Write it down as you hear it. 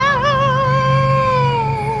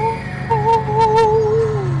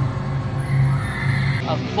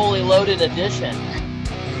loaded edition.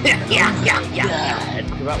 Yeah.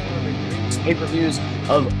 About one of the greatest pay-per-views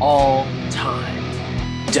of all time.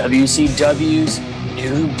 WCW's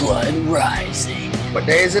New Blood Rising. What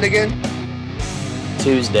day is it again?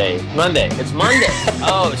 Monday. It's Monday.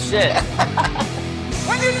 Oh, shit.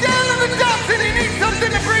 When you're down on the dumps and you need something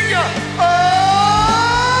to bring you.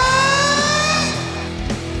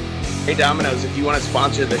 Hey Domino's, if you want to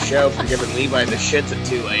sponsor the show for giving Levi the shits at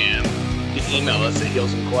 2 a.m., you can email us at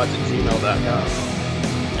heelsandquads@gmail.com.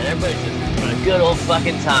 And everybody's just having a good old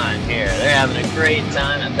fucking time here. They're having a great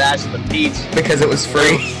time at Bash at the Beach. Because it was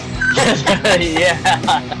free. Yeah.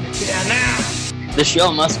 Yeah, now. The show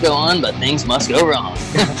must go on, but things must go wrong.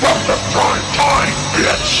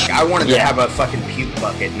 I wanted to have a fucking puke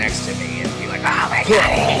bucket next to me and be like, oh my god,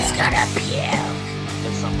 he's gonna puke.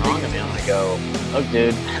 There's something wrong with me. I'm gonna go, look,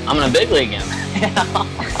 dude, I'm in a big league again.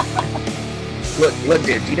 Look,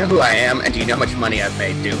 dude, do you know who I am and do you know how much money I've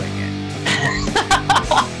made doing it?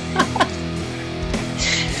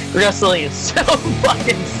 Wrestling is so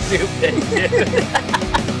fucking stupid, dude.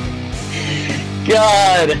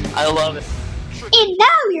 God, I love it. And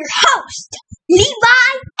now your host,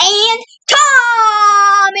 Levi and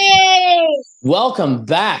Tommy! Welcome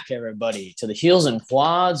back, everybody, to the Heels and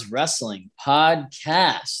Quads Wrestling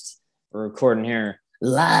Podcast. We're recording here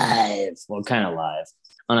live. Well, kind of live.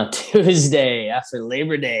 On a Tuesday after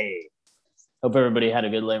Labor Day. Hope everybody had a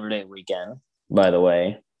good Labor Day weekend, by the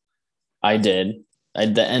way. I did.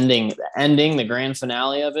 The ending, the grand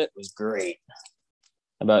finale of it was great.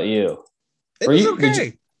 How about you? It was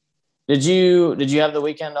okay. Did you have the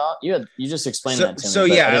weekend off? You just explained that to me. So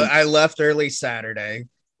yeah, I left early Saturday,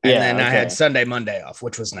 and then I had Sunday, Monday off,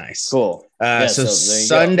 which was nice. Cool. So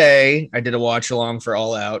Sunday, I did a watch along for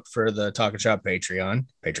All Out for the Talkin' Shop Patreon,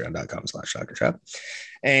 patreon.com/Talkin' Shop.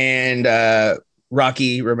 And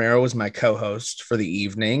Rocky Romero was my co-host for the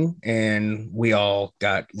evening, and we all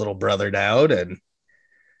got little brothered out and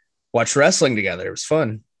watched wrestling together. It was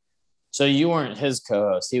fun. So you weren't his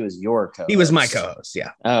co-host. He was your co-host. He was my co-host.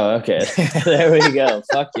 Yeah. Oh, okay. There we go.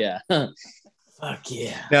 Fuck yeah. Fuck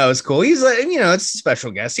yeah. No, it was cool. He's like, it's a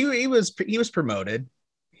special guest. He was promoted.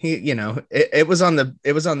 It was on the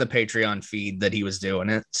Patreon feed that he was doing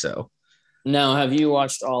it. So now, have you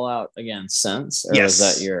watched All Out again since? Or yes.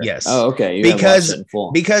 Was that your... Yes. Oh, okay. Because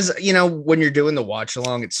when you're doing the watch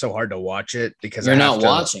along, it's so hard to watch it because you're not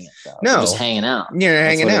watching it though. No, you're just hanging out. You're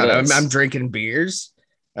hanging out. I'm drinking beers.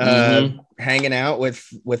 Hanging out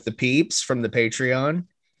with the peeps from the Patreon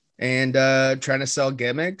and trying to sell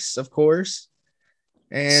gimmicks, of course.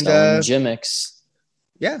 And gimmicks.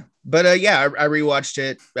 Yeah. But I rewatched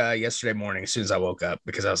it yesterday morning as soon as I woke up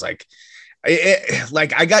because I was like,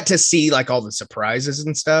 I got to see like all the surprises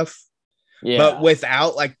and stuff. Yeah. But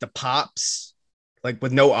without like the pops, like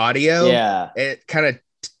with no audio, it kind of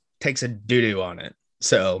takes a doo-doo on it.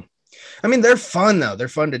 So I mean, they're fun though. They're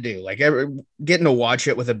fun to do. Like getting to watch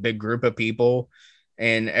it with a big group of people,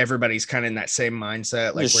 and everybody's kind of in that same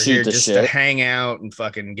mindset. Like we're here just to hang out and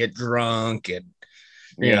fucking get drunk and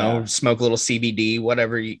you know smoke a little CBD,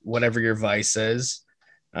 whatever your vice is.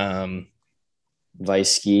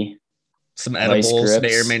 Vice ski. Some edibles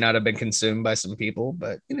may or may not have been consumed by some people,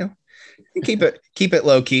 but you keep it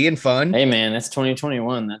low key and fun. Hey man, that's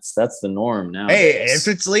 2021. That's the norm now. Hey, if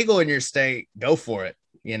it's legal in your state, go for it.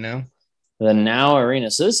 The Now Arena.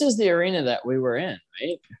 So this is the arena that we were in,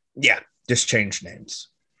 right? Yeah, just change names.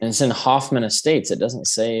 And it's in Hoffman Estates. It doesn't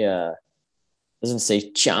say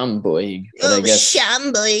Schaumburg. But I guess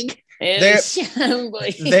Schaumburg.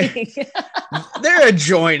 They're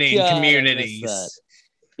adjoining communities.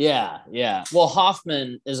 Yeah. Well,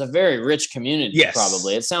 Hoffman is a very rich community,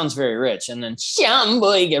 probably. It sounds very rich. And then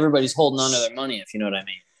Schaumburg, everybody's holding on to their money, if you know what I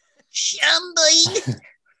mean. Schaumburg.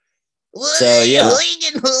 So yeah.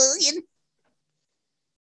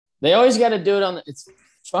 They always got to do it it's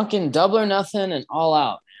fucking Double or Nothing and All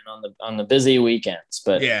Out, man, on the busy weekends.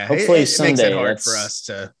 But hopefully someday makes it hard for us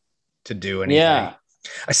to do anything. Yeah,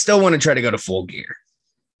 I still want to try to go to Full Gear.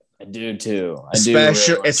 I do too.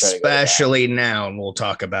 Especially now, and we'll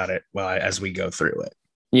talk about it as we go through it.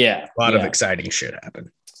 Yeah, a lot of exciting shit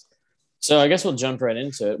happened. So I guess we'll jump right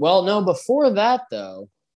into it. Well, no, before that though,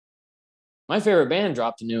 my favorite band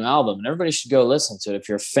dropped a new album, and everybody should go listen to it if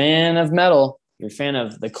you're a fan of metal. You're a fan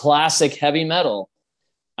of the classic heavy metal.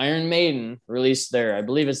 Iron Maiden released I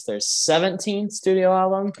believe it's their 17th studio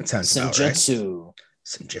album. That sounds Senjutsu. Right.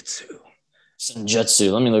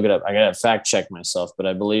 Senjutsu. Let me look it up. I gotta fact check myself, but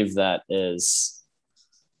I believe that is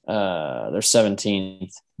their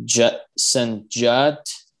 17th. Senjutsu.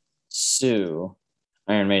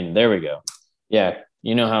 Iron Maiden. There we go. Yeah,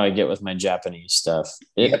 you know how I get with my Japanese stuff.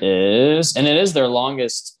 It is their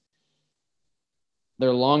longest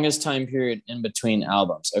their longest time period in between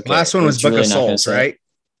albums. Okay, Last one was Book of Souls, right?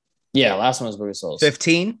 Yeah, last one was Book of Souls.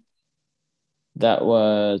 15. That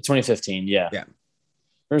was 2015. Yeah. Yeah.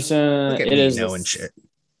 First, Look at it me is knowing shit.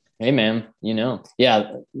 Hey, man,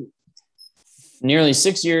 yeah. Nearly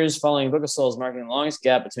 6 years following Book of Souls, marking the longest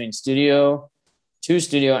gap between two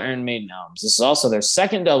studio Iron Maiden albums. This is also their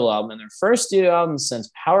second double album and their first studio album since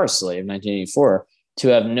Power Slave 1984 to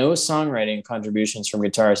have no songwriting contributions from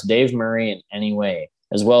guitarist Dave Murray in any way,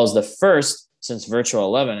 as well as the first since Virtual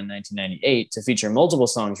 11 in 1998 to feature multiple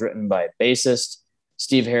songs written by bassist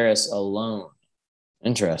Steve Harris alone.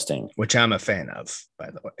 Interesting. Which I'm a fan of, by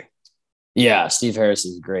the way. Yeah, Steve Harris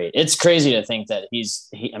is great. It's crazy to think that he's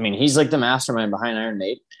like the mastermind behind Iron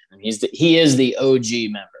Maiden. And he is the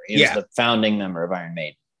OG member. He is the founding member of Iron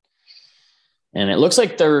Maiden. And it looks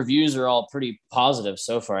like the reviews are all pretty positive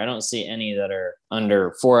so far. I don't see any that are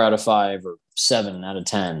under 4 out of 5 or 7 out of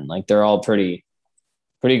 10. Like they're all pretty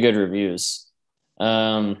good reviews.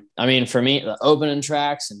 I mean, for me, the opening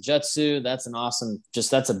tracks and Jutsu,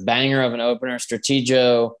 that's a banger of an opener.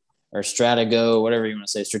 Strategio or Stratago, whatever you want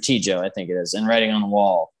to say, Strategio, I think it is. And Writing on the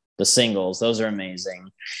Wall, the singles, those are amazing.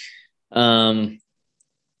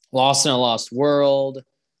 Lost in a Lost World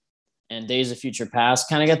and Days of Future Past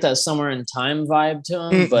kind of get that Somewhere in Time vibe to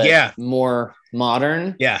them, but more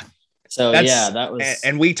modern. Yeah. So that was.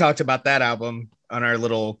 And we talked about that album on our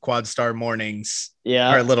little Quad Star Mornings. Yeah.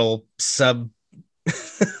 Our little sub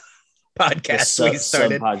podcast we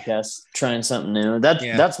started. Sub podcast, trying something new.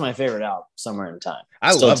 That's my favorite album, Somewhere in Time.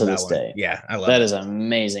 I still love to that this one. day. Yeah, I love that. Is an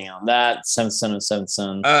amazing album. That Seventh Son of Seventh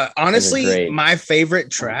Son. Honestly, my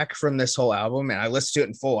favorite track from this whole album, and I listened to it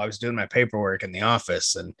in full. I was doing my paperwork in the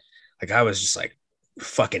office, and like I was just like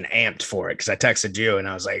fucking amped for it because I texted you and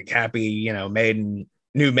I was like, happy,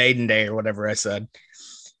 new Maiden Day or whatever I said.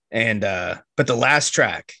 And but the last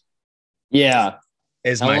track,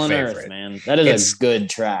 is Hell my favorite. Earth, man. That is a good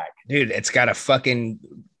track, dude. It's got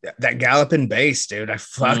that galloping bass, dude. I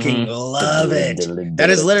fucking love it. That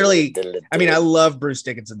is literally. I mean, I love Bruce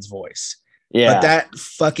Dickinson's voice. Yeah, but that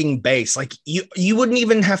fucking bass, like you wouldn't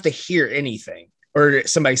even have to hear anything or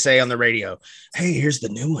somebody say on the radio, "Hey, here's the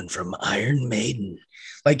new one from Iron Maiden."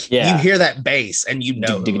 Like you hear that bass and you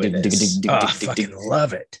know who it is. Oh, I fucking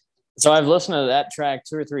love it. So I've listened to that track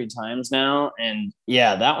 2 or 3 times now, and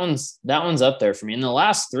that one's up there for me. In the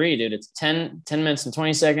last 3, dude, it's 10 minutes and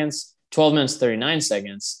 20 seconds, 12 minutes 39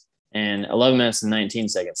 seconds, and 11 minutes and 19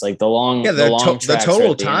 seconds. Like the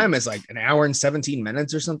total time is like an hour and 17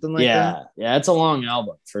 minutes or something like that. Yeah, it's a long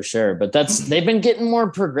album for sure. But they've been getting more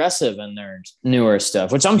progressive in their newer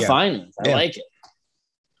stuff, which I'm fine with. I like it.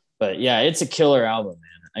 But yeah, it's a killer album,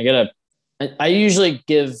 man. I usually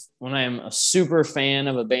give, when I'm a super fan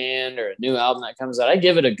of a band or a new album that comes out, I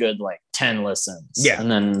give it a good 10 listens. Yeah. And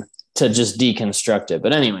then to just deconstruct it.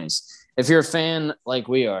 But anyways, if you're a fan like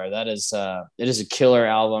we are, it is a killer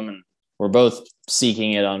album, and we're both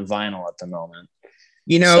seeking it on vinyl at the moment.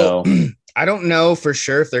 I don't know for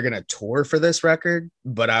sure if they're going to tour for this record,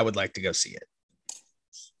 but I would like to go see it.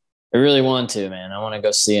 I really want to, man. I want to go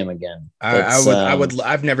see him again. I would.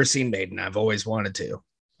 I've never seen Maiden. I've always wanted to.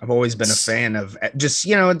 I've always been a fan of just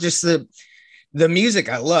the music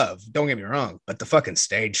I love. Don't get me wrong, but the fucking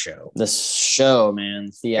stage show. The show, man.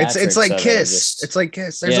 It's like Kiss. It's like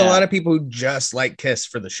Kiss. There's a lot of people who just like Kiss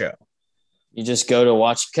for the show. You just go to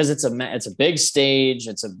watch because it's a big stage.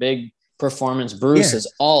 It's a big performance. Bruce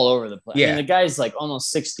is all over the place. Yeah. I mean, the guy's like almost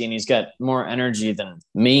 60 and he's got more energy than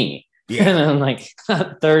me. Yeah. And I'm like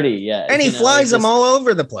 30. Yeah. And he flies them all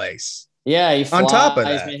over the place. Yeah. He flies. On top of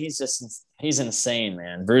that. Man, he's insane,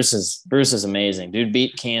 man. Bruce is amazing. Dude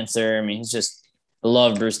beat cancer. I mean, I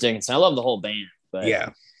love Bruce Dickinson. I love the whole band. But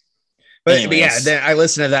then I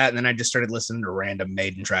listened to that, and then I just started listening to random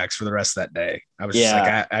Maiden tracks for the rest of that day. I was just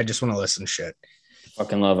like, I just want to listen to shit.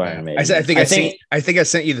 Fucking love Iron Maiden. I think I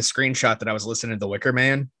sent you the screenshot that I was listening to The Wicker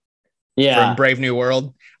Man. Yeah, from Brave New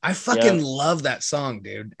World. I fucking love that song,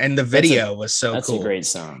 dude. And the video was so cool. That's a great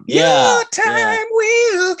song. Your time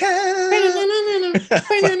will come. I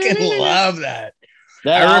fucking love that.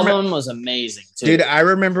 That album was amazing, too. Dude, I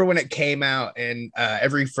remember when it came out, and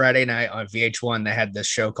every Friday night on VH1, they had this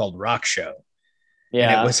show called Rock Show.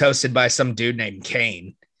 Yeah. And it was hosted by some dude named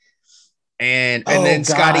Kane. And then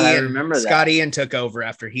Scotty Ian took over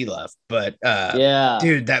after he left. But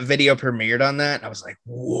dude, that video premiered on that. And I was like,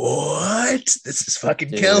 what? This is fucking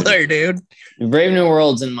killer, dude. Brave New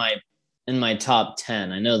World's in my top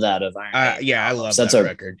 10. I know that of Iron Maiden. I love that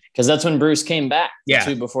record. Because that's when Bruce came back. Yeah.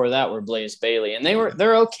 The 2 before that were Blaze Bayley. And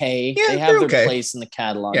they're okay. Yeah, they have their place in the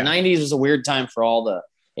catalog. Yeah. 90s was a weird time for all the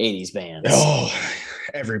 80s bands. Oh,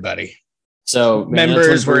 everybody. So man,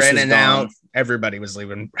 members were Bruce in was and gone. out. Everybody was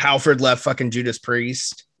leaving. Halford left fucking Judas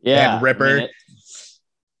Priest. They Yeah, had Ripper.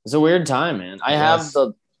 it's a weird time, man. I have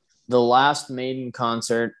was. the last Maiden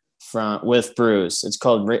concert with Bruce. It's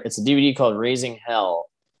a DVD called Raising Hell.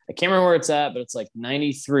 I can't remember where it's at, but it's like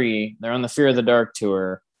 93. They're on the Fear of the Dark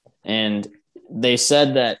tour, and they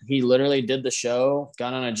said that he literally did the show,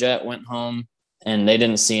 got on a jet, went home, and they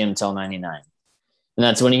didn't see him until 99. And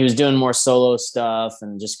that's when he was doing more solo stuff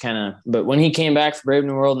and just kind of. But when he came back for Brave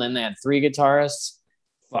New World, and then they had 3 guitarists.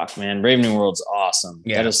 Fuck, man, Brave New World's awesome.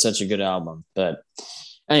 Yeah. That is such a good album. But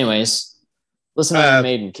anyways, listen to Iron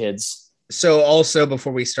Maiden, kids. So also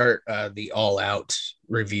before we start the all out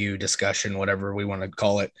review discussion, whatever we want to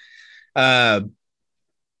call it,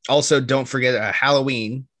 also don't forget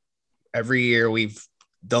Halloween. Every year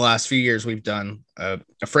the last few years we've done a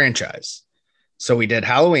franchise. So we did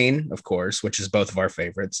Halloween, of course, which is both of our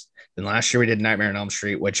favorites. Then last year we did Nightmare on Elm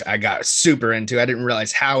Street, which I got super into. I didn't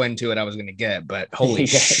realize how into it I was going to get, but holy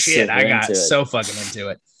shit, I got so fucking into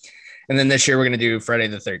it. And then this year we're going to do Friday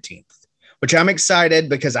the 13th, which I'm excited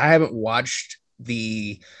because I haven't watched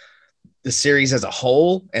the series as a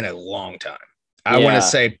whole in a long time. I want to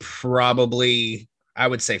say probably, I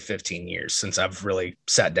would say 15 years since I've really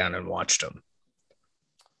sat down and watched them.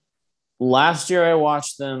 Last year I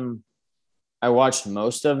watched them. I watched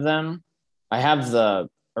most of them. I have the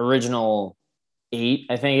original 8,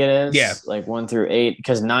 I think it is. Yeah. Like 1 through 8,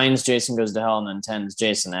 because 9's Jason Goes to Hell and then 10's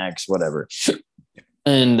Jason X, whatever.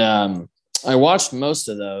 And I watched most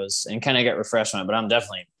of those and kind of get refreshed on it, but I'm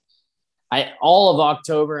definitely all of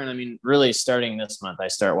October, and I mean really starting this month, I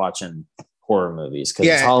start watching horror movies because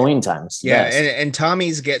it's Halloween time. Yeah, and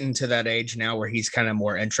Tommy's getting to that age now where he's kind of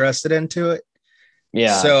more interested into it.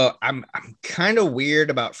 Yeah. So I'm kind of weird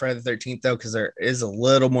about Friday the 13th though, because there is a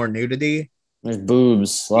little more nudity. There's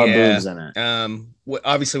boobs, a lot of boobs in it.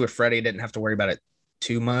 Obviously with Freddy, you didn't have to worry about it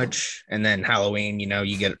too much, and then Halloween,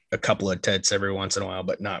 you get a couple of tits every once in a while,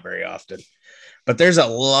 but not very often. But there's a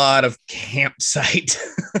lot of campsite,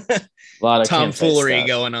 a lot of tomfoolery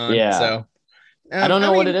going on. Yeah. So I don't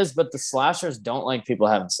know what it is, but the slashers don't like people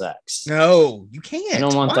having sex. No, you can't. I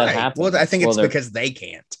don't want that happening. Well, I think it's because they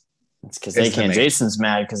can't. It's because they can't. Jason's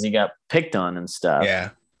mad because he got picked on and stuff. Yeah.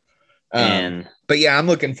 But yeah, I'm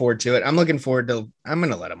looking forward to it. I'm going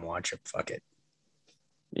to let him watch it. Fuck it.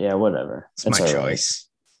 Yeah, whatever. It's my choice.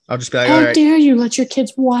 I'll just be like, how dare you let your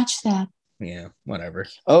kids watch that? Yeah, whatever.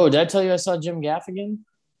 Oh, did I tell you I saw Jim Gaffigan?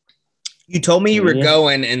 You told me you were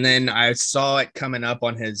going, and then I saw it coming up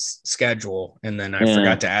on his schedule, and then I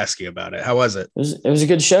forgot to ask you about it. How was it? It was a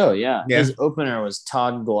good show, yeah. His opener was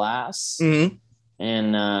Todd Glass. Mm-hmm.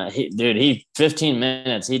 And he 15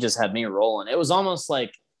 minutes, he just had me rolling. It was almost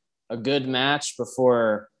like a good match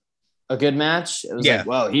before a good match. It was like,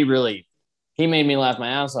 wow, he made me laugh my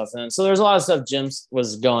ass off. And so there's a lot of stuff Jim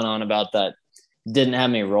was going on about that didn't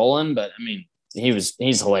have me rolling, but I mean, he's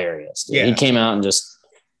hilarious. Dude. Yeah. He came out and it's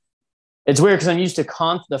weird because I'm used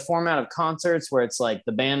to the format of concerts where it's like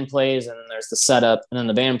the band plays and then there's the setup, and then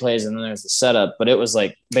the band plays and then there's the setup, but it was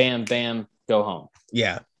like bam, bam, go home.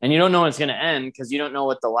 Yeah. And you don't know when it's going to end because you don't know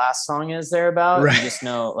what the last song is there about. Right. You just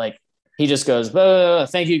know, like, he just goes,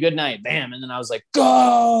 thank you, good night, bam. And then I was like,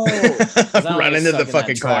 go! Run into the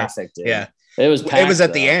fucking traffic, car. Yeah. It was packed, it was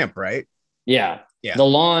at the Amp, right? Yeah. Yeah. The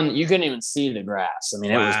lawn, you couldn't even see the grass. I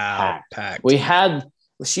mean, it was packed.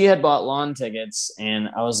 She had bought lawn tickets, and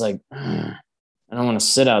I was like, I don't want to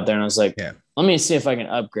sit out there. And I was like, let me see if I can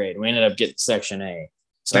upgrade. We ended up getting section A.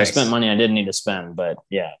 So I spent money I didn't need to spend, but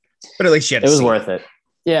yeah. But at least you had it was worth it.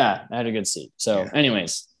 Yeah, I had a good seat. So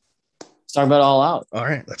anyways, let's talk about All Out. All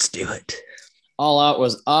right, let's do it. All Out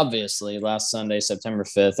was obviously last Sunday, September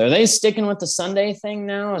 5th. Are they sticking with the Sunday thing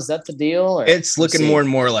now? Is that the deal? Or it's looking more and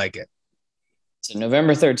more like it. So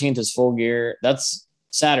November 13th is Full Gear. That's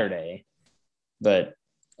Saturday, but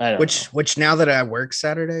I don't know. Which now that I work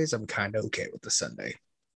Saturdays, I'm kind of okay with the Sunday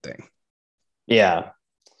thing. Yeah.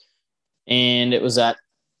 And it was at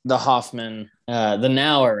the Hoffman, the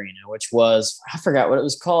Now Arena, which was, I forgot what it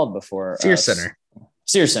was called before. Sears Center.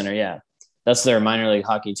 Sears Center, yeah. That's their minor league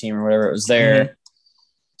hockey team or whatever. It was there. Mm-hmm.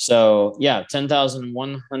 So, yeah,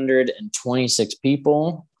 10,126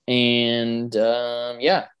 people. And,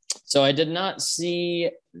 So I did not see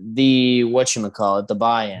the, the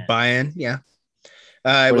buy-in. Buy-in, yeah.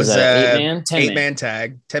 It was 8-man? 8-man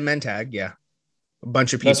tag. 10-man tag, yeah. A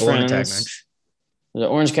bunch of people in a tag match. The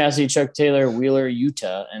Orange Cassidy, Chuck Taylor, Wheeler,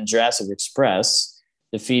 Utah, and Jurassic Express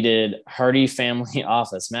defeated Hardy Family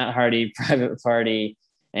Office, Matt Hardy, Private Party,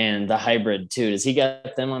 and the Hybrid too. Does he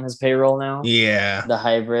get them on his payroll now? Yeah. The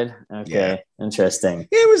Hybrid. Okay. Yeah. Interesting.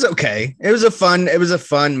 It was okay. It was a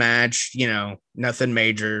fun match, nothing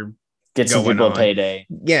major. Get some going people a on. payday.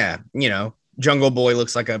 Yeah, Jungle Boy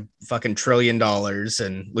looks like a fucking $1 trillion,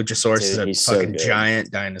 and Luchasaurus is a fucking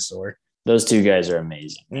giant dinosaur. Those two guys are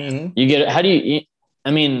amazing. Mm-hmm. How do you?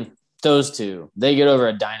 I mean, those two, they get over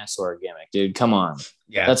a dinosaur gimmick, dude. Come on,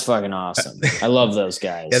 Yeah, that's fucking awesome. I love those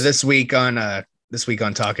guys. Yeah, this week on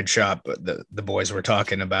Talking Shop, the boys were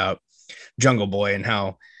talking about Jungle Boy and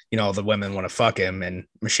how all the women want to fuck him, and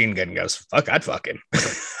Machine Gun goes, "Fuck, I'd fuck him."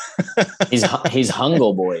 he's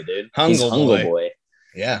Hungle Boy, dude. He's Hungle Boy.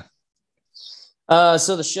 Yeah.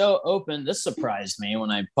 So the show opened. This surprised me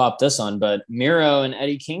when I popped this on, but Miro and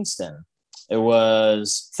Eddie Kingston. It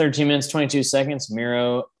was 13 minutes, 22 seconds.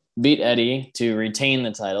 Miro beat Eddie to retain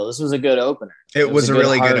the title. This was a good opener. It was a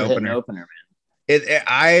really good opener, man.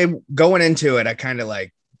 I going into it,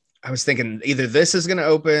 I was thinking either this is going to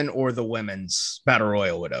open or the women's battle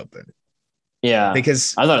royal would open. Yeah,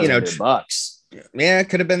 because I thought it was Bucks. Yeah, it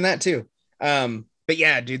could have been that too. But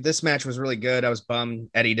yeah, dude, this match was really good. I was bummed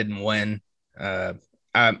Eddie didn't win. Not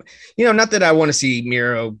that I want to see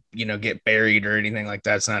Miro, get buried or anything like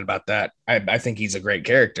that. It's not about that. I think he's a great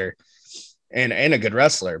character and a good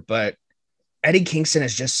wrestler, but Eddie Kingston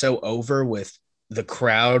is just so over with the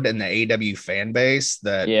crowd and the AEW fan base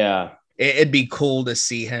that it'd be cool to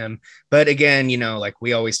see him. But again, like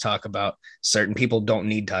we always talk about, certain people don't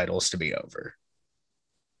need titles to be over.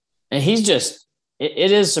 And he's just,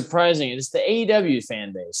 it is surprising. It's the AEW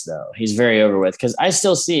fan base, though. He's very over with, because I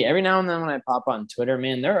still see every now and then when I pop on Twitter,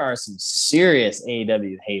 man, there are some serious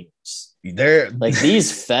AEW haters. They're like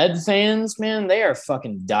these Fed fans, man, they are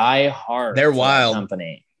fucking die hard. They're wild.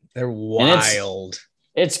 Company. They're wild.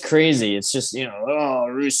 It's crazy. It's just,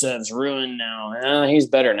 Rusev's ruined now. He's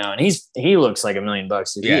better now. And he looks like $1 million.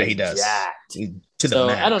 Dude. Yeah, he does. To the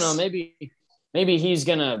max. I don't know. Maybe he's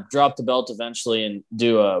going to drop the belt eventually and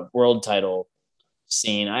do a world title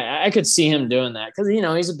scene. I could see him doing that because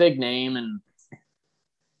he's a big name and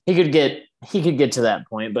he could get to that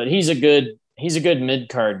point, but he's a good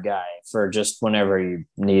mid-card guy for just whenever you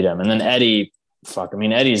need him. And then Eddie,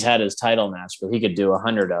 Eddie's had his title match, but he could do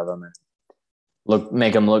 100 of them and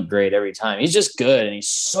make him look great every time. He's just good, and he's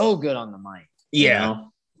so good on the mic. Yeah.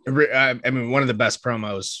 One of the best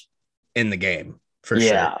promos in the game for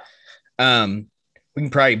sure. We can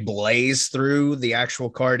probably blaze through the actual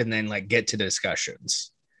card and then get to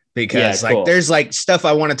discussions because there's stuff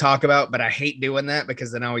I want to talk about, but I hate doing that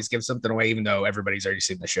because then I always give something away, even though everybody's already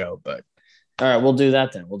seen the show. But all right, we'll do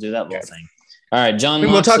that then. We'll do that little thing. All right,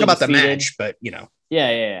 we'll talk about the match, but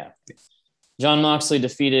Yeah. Jon Moxley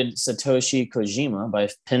defeated Satoshi Kojima by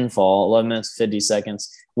pinfall, 11 minutes, 50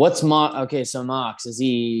 seconds. What's Okay, so Mox, is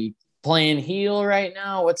he playing heel right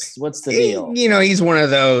now? What's the deal? He's one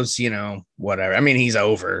of those, whatever. He's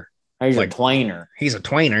over. He's a twiner. He's a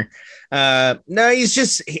twiner. No, he's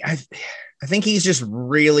just, I think he's just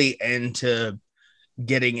really into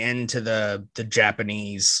getting into the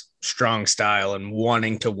Japanese strong style and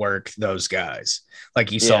wanting to work those guys.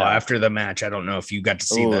 Like you saw after the match. I don't know if you got to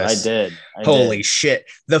see this. I did. Holy shit.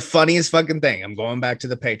 The funniest fucking thing. I'm going back to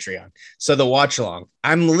the Patreon. So the watch along,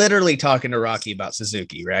 I'm literally talking to Rocky about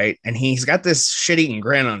Suzuki, right? And he's got this shit-eating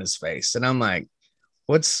grin on his face. And I'm like,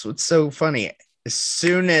 what's so funny? As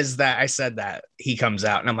soon as I said that, he comes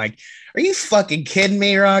out and I'm like, are you fucking kidding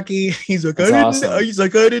me, Rocky? He's like, I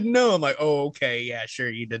didn't know. I'm like, oh, okay. Yeah, sure.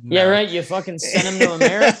 You didn't know. Yeah, right. You fucking sent him to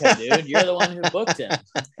America, dude. You're the one who booked him.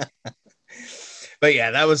 But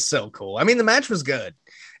yeah, that was so cool. The match was good.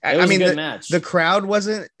 It was a good match. The crowd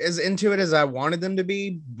wasn't as into it as I wanted them to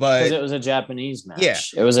be, but because it was a Japanese match. Yeah.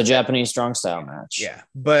 It was a Japanese strong style match. Yeah.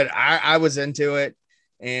 But I was into it.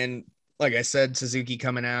 And like I said, Suzuki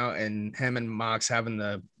coming out and him and Mox having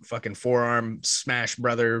the fucking forearm smash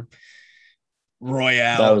brother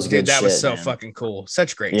royale. That was good. That was so fucking cool.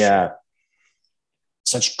 Such great shit.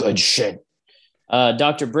 Such good shit.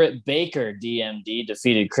 Dr. Britt Baker, DMD,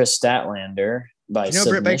 defeated Chris Statlander by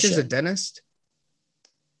submission. Britt Baker's a dentist?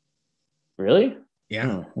 Really?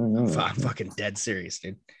 Yeah. I'm fucking dead serious,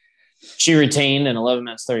 dude. She retained in 11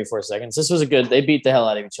 minutes, 34 seconds. They beat the hell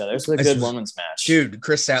out of each other. This was a good women's match. Dude,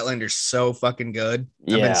 Chris Statlander's so fucking good.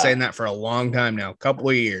 I've been saying that for a long time now, a couple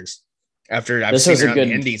of years. After I've seen her on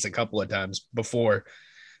the indies a couple of times before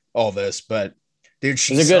all this. But, dude,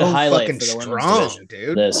 she's a good highlight fucking for the strong,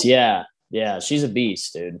 dude. Yeah, she's a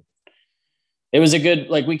beast, dude. It was a good,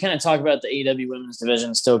 we kind of talk about the AEW women's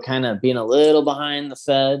division still kind of being a little behind the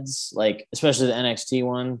Feds, especially the NXT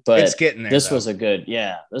one, but it's getting there. This was a good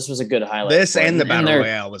highlight. This and the Battle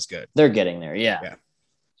Royale was good. They're getting there. Yeah.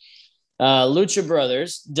 Lucha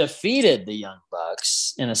Brothers defeated the Young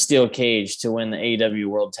Bucks in a steel cage to win the AEW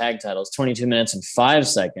World Tag Titles, 22 minutes and 5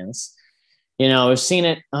 seconds. We've seen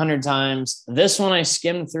it 100 times. This one I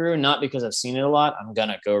skimmed through, not because I've seen it a lot. I'm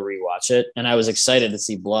gonna go rewatch it, and I was excited to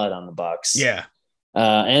see blood on the Bucks. Yeah,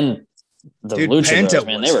 and the dude, Lucha Penta Bros,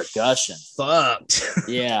 man, they were gushing. Fucked.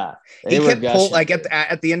 Yeah, He kept pulling, like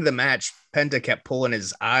at the end of the match, Penta kept pulling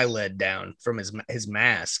his eyelid down from his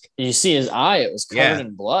mask. You see his eye; it was covered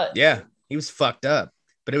in blood. Yeah, he was fucked up.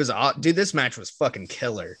 But it was, dude, this match was fucking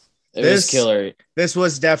killer. It was killer. This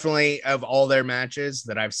was definitely, of all their matches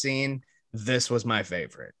that I've seen, this was my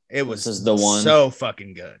favorite. It was the one so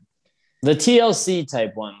fucking good. The TLC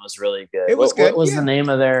type one was really good. It was good. What was the name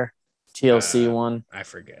of their TLC one? I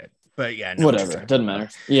forget. But yeah, whatever. Doesn't matter.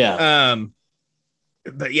 Yeah.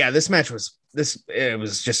 But yeah, this match was it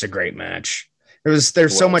was just a great match.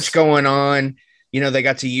 There's so much going on. They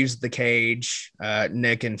got to use the cage.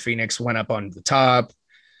 Nick and Phoenix went up on the top.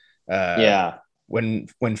 When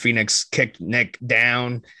Phoenix kicked Nick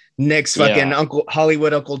down, Nick's fucking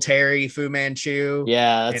Uncle Terry, Fu Manchu.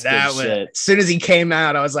 Yeah, that's good shit. As soon as he came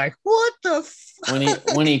out, I was like, "What the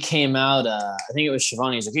fuck?" When he came out, I think it was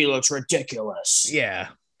Shivani. He's like, "He looks ridiculous." Yeah,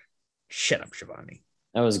 shut up, Shivani.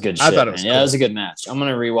 That was good shit. I thought it was cool. Yeah, that was a good match. I'm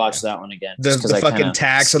gonna rewatch that one again. The fucking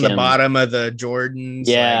tax on the bottom of the Jordans.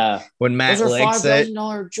 Yeah, like, when Matt those are likes it.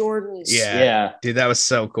 $5,000 Jordans. Yeah, dude, that was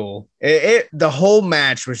so cool. The whole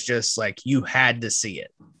match was just like you had to see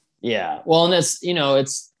it. Yeah, well, and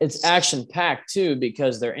it's action packed too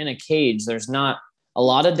because they're in a cage. There's not a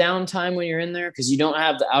lot of downtime when you're in there because you don't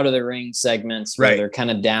have the out of the ring segments where they're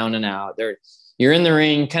kind of down and out. You're in the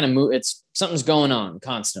ring, kind of move. It's something's going on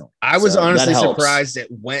constantly. I was honestly surprised it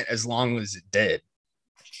went as long as it did.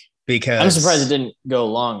 Because I'm surprised it didn't go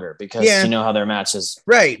longer because you know how their matches.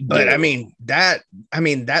 Right. But I mean, that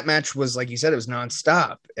match was, like you said, it was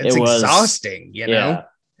nonstop. It's exhausting, you know?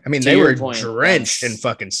 I mean, they were drenched in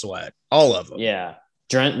fucking sweat. All of them. Yeah.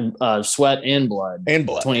 Sweat and blood.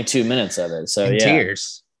 22 minutes of it. So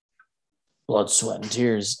tears. Blood, sweat, and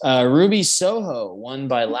tears. Ruby Soho won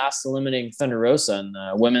by last eliminating Thunder Rosa in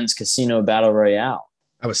the Women's Casino Battle Royale.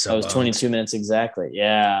 That was 22 minutes exactly.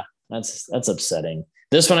 Yeah, that's upsetting.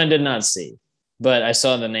 This one I did not see, but I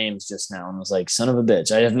saw the names just now and was like, son of a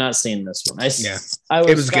bitch. I have not seen this one. I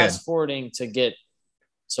was fast forwarding to get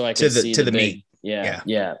so I could see the meat. Yeah.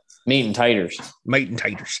 Meat and titers.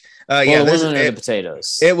 The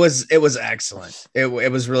potatoes. It was excellent.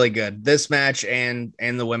 It was really good. This match and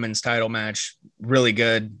the women's title match, really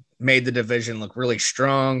good. Made the division look really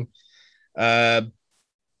strong. Thunder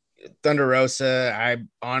Rosa, I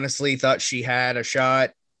honestly thought she had a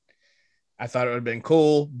shot. I thought it would have been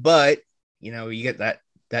cool, but you get that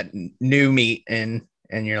new meat and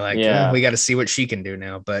you're like, we got to see what she can do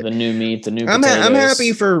now. But the new meat, the new I'm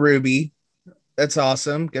happy for Ruby. That's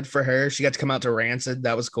awesome. Good for her. She got to come out to Rancid.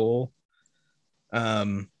 That was cool.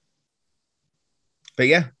 But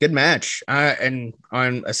yeah, good match. And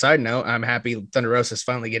on a side note, I'm happy Thunder Rosa is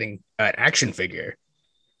finally getting an action figure.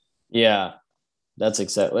 Yeah, that's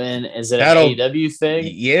exciting. And is it an AEW fig?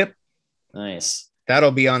 Yep. Nice.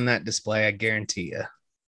 That'll be on that display, I guarantee you.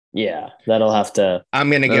 Yeah, that'll have to. I'm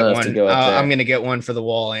gonna get one. I'm gonna get one for the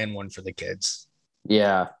wall and one for the kids.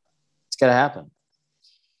 Yeah, it's gotta happen.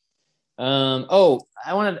 I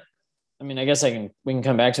guess we can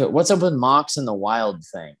come back to it. What's up with Mox and the Wild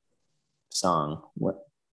Thing song?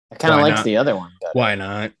 I kind of liked the other one better. Why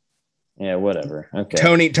not? Yeah, whatever.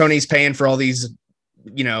 Okay. Tony's paying for all these,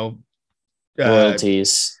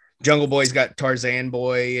 royalties. Jungle Boy's got Tarzan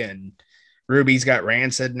Boy and Ruby's got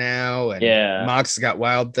Rancid now. And Mox got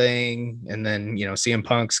Wild Thing. And then, CM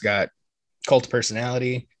Punk's got Cult of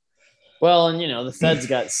Personality. Well, and the Feds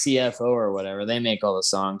got CFO or whatever. They make all the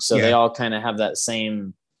songs, so they all kind of have that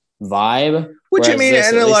same vibe. Which I mean,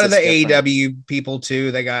 and a lot of the AEW people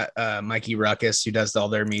too. They got Mikey Ruckus who does all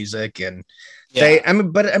their music, and a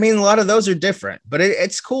lot of those are different. But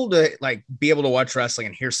it's cool to like be able to watch wrestling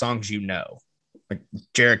and hear songs like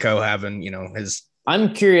Jericho having his.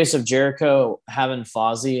 I'm curious of Jericho having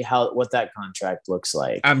Fozzy, what that contract looks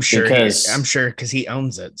like. I'm sure because he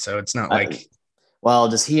owns it, so it's not like. Well,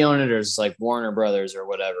 does he own it, or is it like Warner Brothers or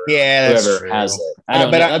whatever? Yeah, whoever has it.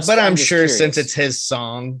 But I'm sure curious. Since it's his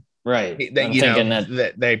song, right? I'm thinking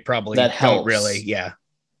that they probably don't really. Yeah.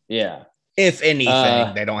 If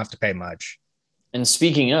anything, they don't have to pay much. And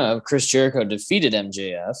speaking of, Chris Jericho defeated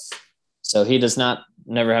MJF, so he does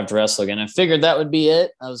never have to wrestle again. I figured that would be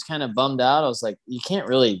it. I was kind of bummed out. I was like, you can't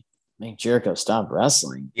really make Jericho stop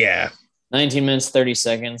wrestling. Yeah. 19 minutes, 30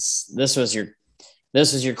 seconds. This was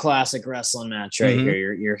your classic wrestling match right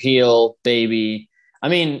here. Your heel, baby. I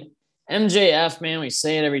mean, MJF, man, we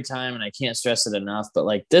say it every time, and I can't stress it enough, but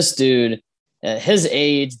like this dude, at his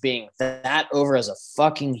age, being that over as a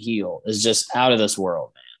fucking heel is just out of this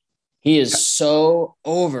world, man. He is so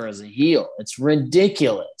over as a heel. It's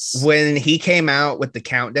ridiculous. When he came out with the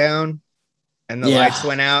countdown and the lights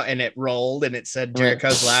went out and it rolled and it said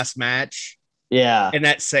Jericho's last match. Yeah. In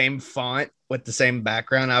that same font with the same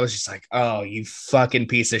background, I was just like, oh, you fucking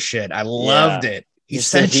piece of shit. I loved it. He's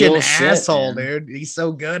such an asshole, dude. He's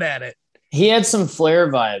so good at it. He had some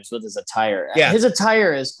Flair vibes with his attire. Yeah. His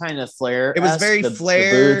attire is kind of Flair. It was very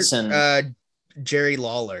Flair, the boots and Jerry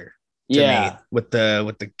Lawler. Me, with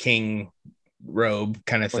the king robe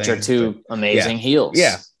kind of thing. Which are two amazing heels.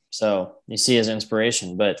 Yeah. So you see his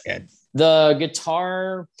inspiration. But the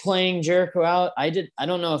guitar playing Jericho out, I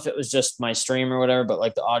don't know if it was just my stream or whatever, but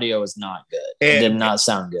like the audio was not good. It did not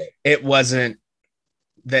sound good. It wasn't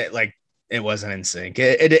that like it wasn't in sync.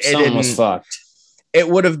 It was fucked. It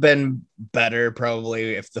would have been better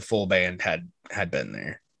probably if the full band had been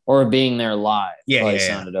there. Or being there live. Yeah,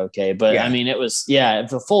 sounded okay. But I mean, it was if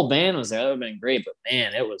the full band was there, that would have been great. But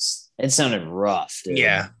man, it sounded rough, dude.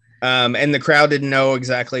 Yeah. And the crowd didn't know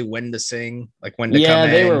exactly when to sing, like when to come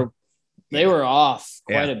in. They were off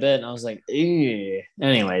quite a bit, and I was like, ew.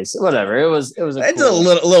 Anyways, whatever. It's a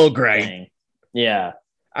little gripe. Thing. Yeah.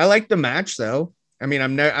 I like the match though. I mean,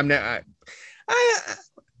 I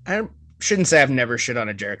shouldn't say I've never shit on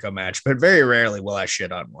a Jericho match, but very rarely will I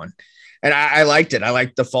shit on one. And I liked it. I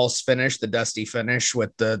liked the false finish, the dusty finish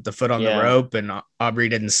with the foot on the rope, and Aubrey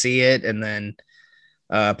didn't see it. And then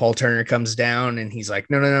Paul Turner comes down and he's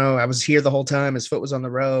like, no, I was here the whole time. His foot was on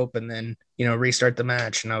the rope, and then, restart the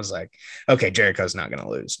match. And I was like, okay, Jericho's not going to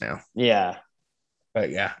lose now. Yeah.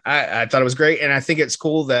 But yeah, I thought it was great. And I think it's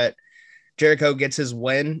cool that Jericho gets his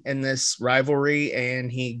win in this rivalry,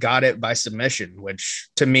 and he got it by submission, which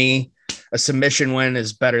to me, a submission win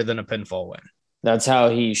is better than a pinfall win. That's how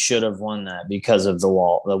he should have won that, because of the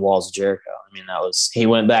walls of Jericho. I mean, he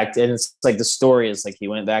went back to, and it's like the story is like he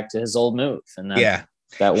went back to his old move, and that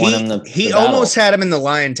won him the he battle. Almost had him in the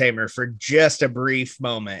Lion Tamer for just a brief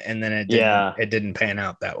moment, and then it didn't pan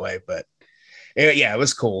out that way. But it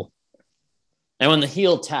was cool. And when the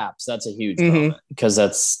heel taps, that's a huge moment, because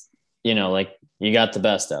that's like you got the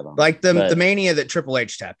best of them. Like the Mania that Triple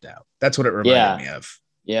H tapped out. That's what it reminded me of.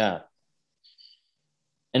 Yeah.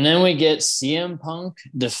 And then we get CM Punk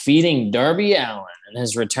defeating Darby Allin in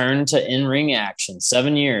his return to in-ring action.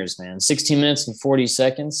 7 years, man. 16 minutes and 40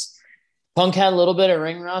 seconds. Punk had a little bit of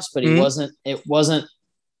ring rust, but it wasn't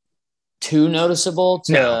too noticeable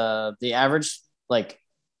to the average, like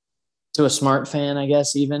to a smart fan, I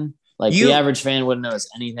guess, even. Like the average fan wouldn't notice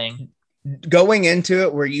anything. Going into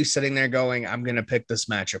it, were you sitting there going, I'm going to pick this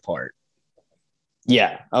match apart?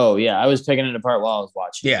 Yeah. Oh, yeah. I was picking it apart while I was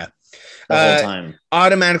watching. Yeah. The whole time.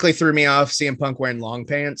 Automatically threw me off. CM Punk wearing long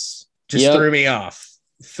pants just threw me off.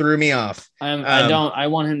 I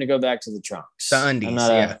want him to go back to the trunks. The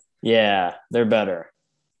undies. Yeah, they're better.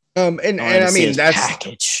 And I mean, that's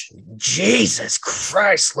package. Jesus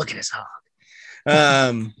Christ. Look at his hog.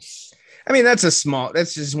 I mean, that's just one of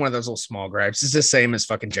those little small gripes. It's the same as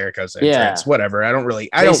fucking Jericho's entrance. Whatever. I don't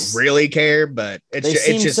really care, but it's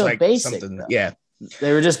just so like basic, something. Though.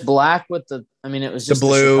 They were just black with it was just the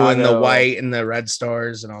blue and the white and the red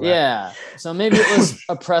stars and all that. Yeah. So maybe it was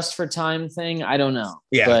a pressed for time thing. I don't know.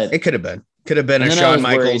 Yeah, but it could have been. Could have been a Shawn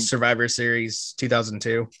Michaels Survivor Series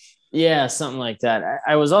 2002. Yeah, something like that.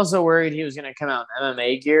 I was also worried he was going to come out in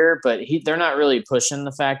MMA gear, but they're not really pushing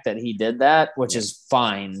the fact that he did that, which is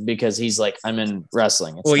fine, because he's like, I'm in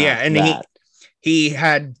wrestling. And he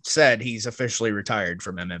had said he's officially retired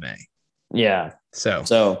from MMA. Yeah.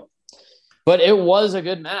 So, but it was a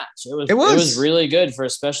good match. It was really good for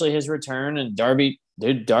especially his return, and Darby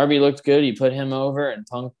looked good. He put him over, and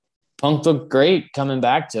Punk looked great coming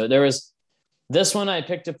back to it. There was this one I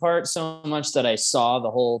picked apart so much that I saw the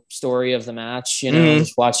whole story of the match,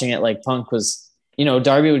 just watching it. Like Punk was,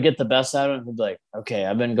 Darby would get the best out of him. He'd be like, okay,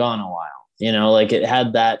 I've been gone a while, like it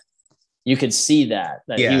had that, you could see that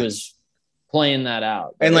he was playing that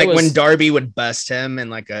out. But and like when Darby would bust him in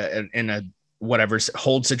like in a whatever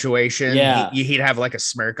hold situation, he'd have like a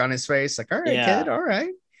smirk on his face. Like, all right, kid. All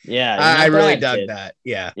right. Yeah. I really dug that.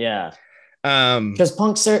 Yeah. Yeah. Because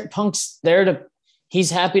Punk's there he's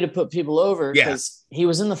happy to put people over because he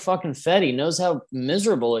was in the fucking Fed. He knows how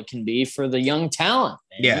miserable it can be for the young talent.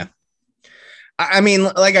 Man. Yeah. I mean,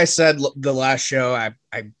 like I said, the last show, I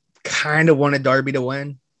kind of wanted Darby to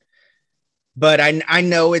win, but I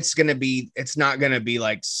know it's not going to be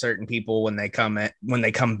like certain people when they come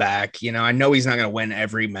back, I know he's not going to win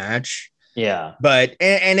every match. Yeah. But,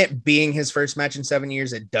 and it being his first match in 7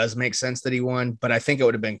 years, it does make sense that he won, but I think it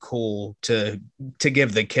would have been cool to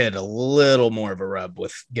give the kid a little more of a rub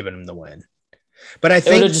with giving him the win. But I It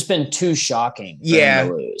would think have just been too shocking. For Yeah, him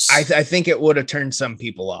to lose. I think it would have turned some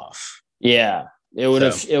people off. Yeah, it would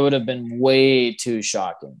have. It would have been way too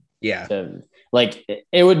shocking. Yeah, Like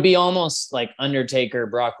it would be almost like Undertaker,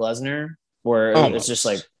 Brock Lesnar, where it's just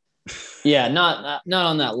like, yeah, not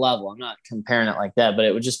on that level. I'm not comparing it like that, but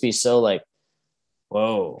it would just be so like,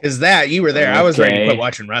 whoa. Is that you were there? Okay. I was ready to quit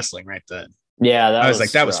watching wrestling right then. Yeah, I was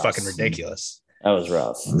like, that was fucking ridiculous. That was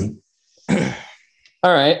rough.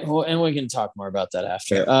 All right. Well, and we can talk more about that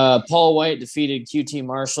after. Paul White defeated QT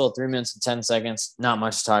Marshall 3 minutes and 10 seconds. Not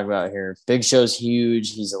much to talk about here. Big Show's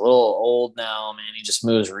huge. He's a little old now, man. He just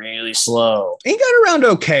moves really slow. He got around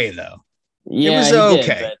okay, though. Yeah, it was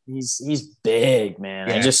okay. But he's big, man.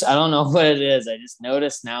 Yeah. I don't know what it is. I just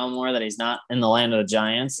noticed now more that he's not in the land of the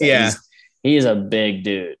giants. Yeah. He's a big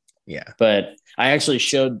dude. Yeah. But I actually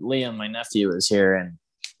showed Liam, my nephew was here, and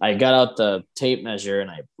I got out the tape measure and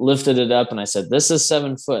I lifted it up and I said, "This is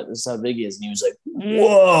 7 foot. This is how big he is." And he was like,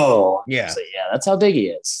 "Whoa!" Yeah, like, yeah, that's how big he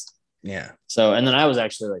is. Yeah. So, and then I was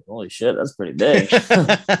actually like, "Holy shit, that's pretty big."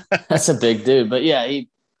 That's a big dude. But yeah, he,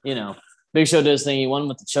 Big Show did his thing. He won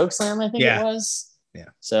with the choke slam, I think it was. Yeah.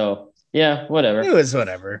 So yeah, whatever. It was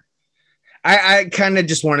whatever. I kind of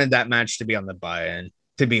just wanted that match to be on the buy-in,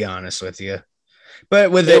 to be honest with you. But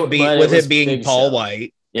with it being Paul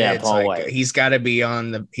White. Yeah, Paul White. He's got to be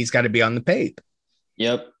on the pape.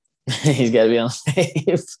 Yep, he's got to be on the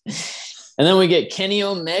pape. And then we get Kenny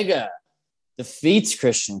Omega defeats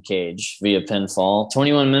Christian Cage via pinfall,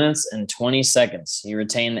 21 minutes and 20 seconds. He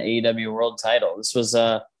retained the AEW World Title. This was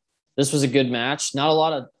a good match. Not a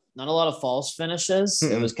lot of false finishes.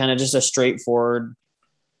 Mm-hmm. It was kind of just a straightforward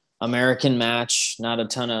American match. Not a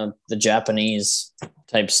ton of the Japanese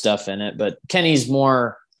type stuff in it, but Kenny's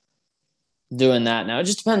more doing that now. It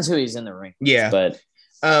just depends who he's in the ring with. Yeah. But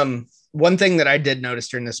one thing that I did notice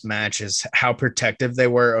during this match is how protective they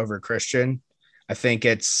were over Christian. I think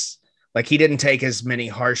it's like he didn't take as many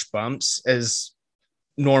harsh bumps as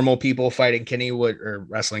normal people fighting Kenny would or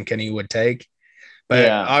wrestling Kenny would take. But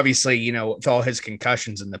obviously, with all his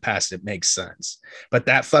concussions in the past, it makes sense. But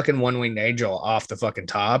that fucking one-winged angel off the fucking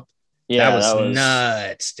top, that was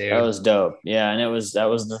nuts, dude. That was dope. Yeah, and that was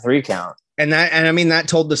the 3 count. And I mean, that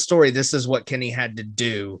told the story. This is what Kenny had to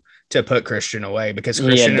do to put Christian away because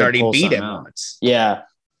Christian already beat him once. Yeah.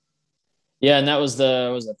 Yeah. And that was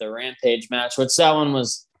the Rampage match, which that one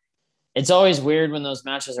was, it's always weird when those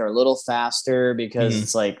matches are a little faster because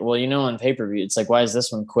it's like, well, on pay-per-view, it's like, why is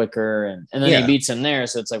this one quicker? And then he beats him there.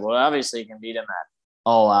 So it's like, well, obviously you can beat him at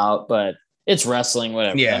All Out, but it's wrestling,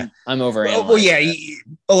 whatever. Yeah. I'm over it. Well, yeah.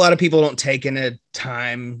 A lot of people don't take into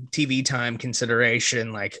TV time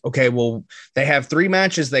consideration. Like, okay, well, they have 3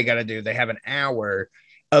 matches they got to do. They have an hour.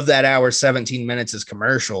 Of that hour, 17 minutes is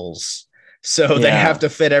commercials. So they have to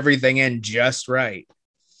fit everything in just right.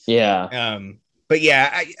 Yeah. But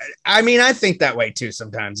yeah, I mean, I think that way too.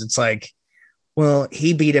 Sometimes it's like, well,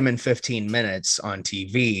 he beat him in 15 minutes on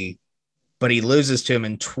TV, but he loses to him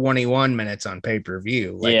in 21 minutes on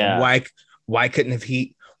pay-per-view. Like, why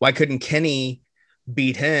couldn't Kenny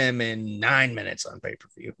beat him in 9 minutes on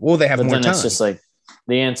pay-per-view? Well, they have more time. It's just like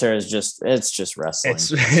the answer is it's just wrestling.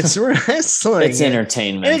 It's wrestling. It's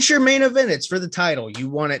entertainment. And it's your main event. It's for the title. You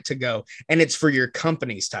want it to go. And it's for your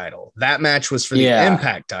company's title. That match was for the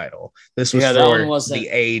Impact title. This was for the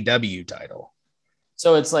AEW title.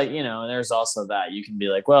 So it's like, there's also that. You can be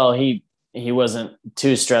like, well, he wasn't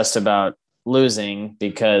too stressed about losing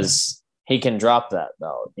because he can drop that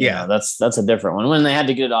belt. You know, that's a different one when they had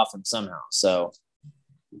to get it off him somehow. So,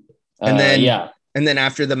 and then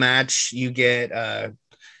after the match, you get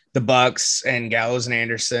the Bucks and Gallows and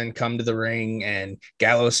Anderson come to the ring, and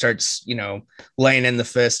Gallows starts, laying in the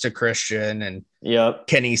fist to Christian, and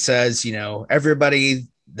Kenny says, everybody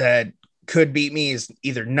that could beat me is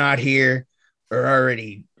either not here or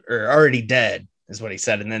already dead, is what he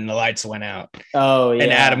said. And then the lights went out. Oh yeah,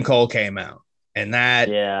 and Adam Cole came out. And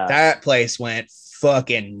that place went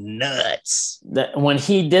fucking nuts. When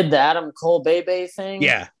he did the Adam Cole Bebe thing.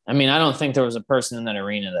 Yeah. I mean, I don't think there was a person in that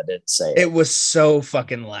arena that didn't say it. It was so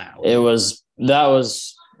fucking loud. That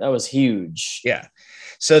was huge. Yeah.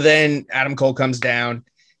 So then Adam Cole comes down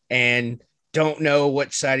and don't know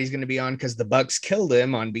which side he's going to be on because the Bucks killed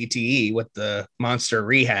him on BTE with the Monster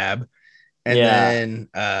Rehab. And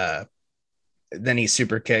then he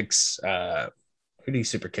super kicks. Who do you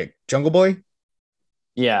super kick? Jungle Boy?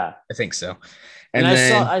 Yeah, I think so. And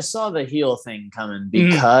I saw the heel thing coming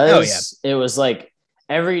because it was like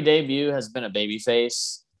every debut has been a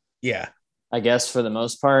babyface. Yeah, I guess for the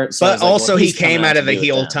most part. So but also he came out of the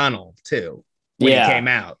heel tunnel too when he came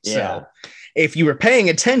out. So if you were paying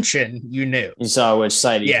attention, you knew. You saw which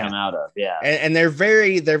side he come out of. Yeah. And they're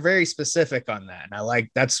very specific on that. And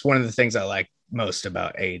that's one of the things I like most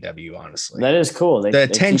about AEW, honestly. That is cool. The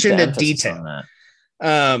attention to detail.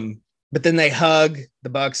 But then they hug, the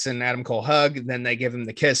Bucks and Adam Cole hug, and then they give him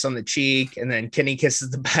the kiss on the cheek, and then Kenny kisses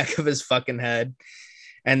the back of his fucking head.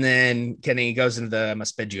 And then Kenny goes into the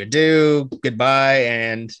must bid you adieu, goodbye,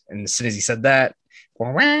 and as soon as he said that,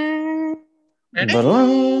 and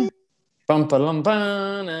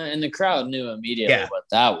the crowd knew immediately what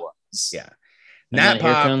that was. Yeah. That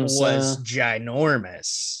pop was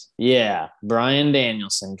ginormous. Yeah. Bryan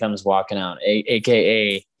Danielson comes walking out,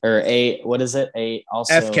 aka what is it?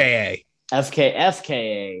 FKA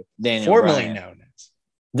Daniel formerly Bryan. known as.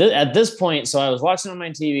 At this point, so I was watching on my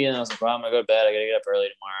TV and I was like, well, I'm gonna go to bed. I gotta get up early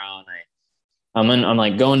tomorrow. And I'm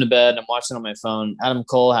like going to bed. I'm watching on my phone. Adam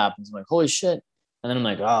Cole happens. I'm like, holy shit. And then I'm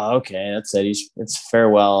like, oh, okay, that's it. It's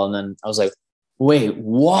farewell. And then I was like, wait,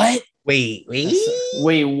 what? Wait,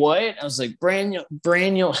 what? I was like, Braniel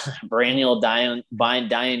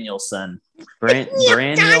Danielson.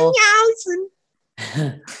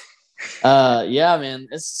 Yeah, man,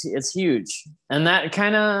 it's huge. And that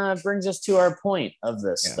kind of brings us to our point of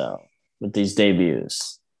this, though, with these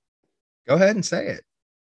debuts. Go ahead and say it.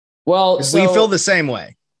 Well, we feel the same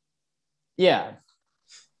way. Yeah.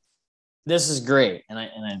 This is great, and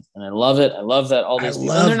I love it. I love that all these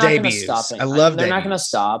people. Love they're not going to debuts. stop. They're not going to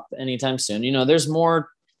stop anytime soon. You know, there's more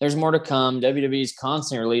to come. WWE's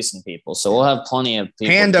constantly releasing people, so we'll have plenty of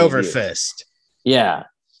people. Hand over fist. Yeah.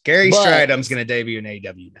 Gary Stridham's going to debut in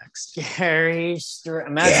AEW next. Gary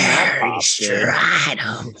Stridham.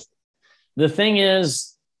 The thing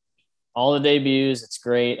is, all the debuts, it's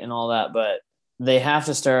great and all that, but they have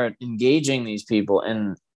to start engaging these people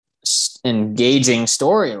and engaging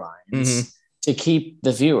storylines to keep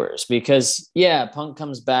the viewers, because Punk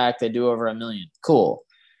comes back, they do over 1 million, cool,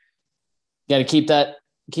 got to keep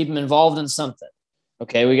them involved in something.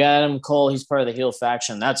 Okay, we got Adam Cole, he's part of the heel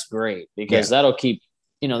faction, that's great, because that'll keep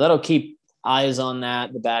eyes on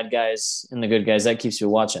that, the bad guys and the good guys, that keeps you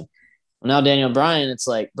watching. Well, now Daniel Bryan, it's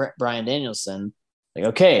like Bryan Danielson, like,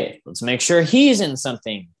 okay, let's make sure he's in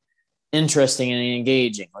something interesting and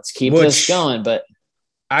engaging, let's keep this going. But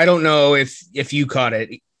I don't know if you caught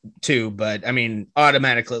it too, but I mean,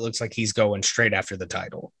 automatically it looks like he's going straight after the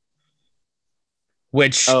title.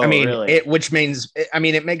 Which really? Which means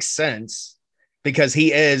it makes sense because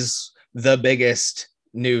he is the biggest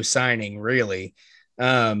new signing, really.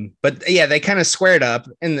 But yeah, they kind of squared up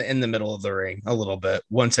in the middle of the ring a little bit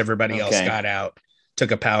once everybody else got out,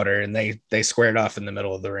 took a powder, and they squared off in the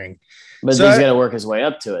middle of the ring. But he's got to work his way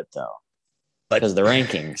up to it though. Because the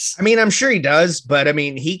rankings. I mean, I'm sure he does, but I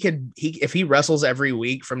mean, he if he wrestles every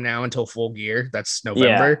week from now until Full Gear, that's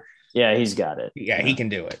November. Yeah, he's got it. Yeah, he can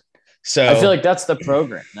do it. So I feel like that's the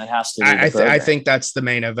program that has to. I think that's the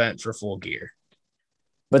main event for Full Gear.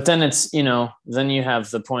 But then it's then you have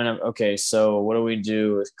the point of, okay, so what do we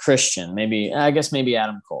do with Christian? Maybe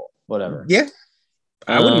Adam Cole, whatever. Yeah,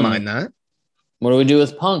 I wouldn't mind that. What do we do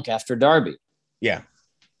with Punk after Darby? Yeah.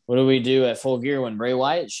 What do we do at Full Gear when Bray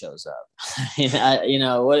Wyatt shows up?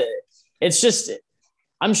 What? It's just,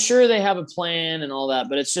 I'm sure they have a plan and all that,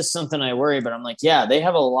 but it's just something I worry. But I'm like, they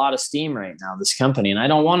have a lot of steam right now, this company, and I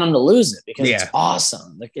don't want them to lose it because it's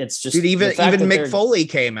awesome. Like, it's just, dude, even Mick Foley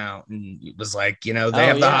came out and was like, they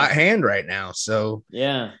have the hot hand right now, so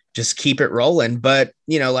just keep it rolling. But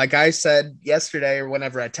like I said yesterday or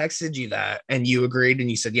whenever I texted you that, and you agreed,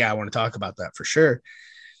 and you said, I want to talk about that for sure.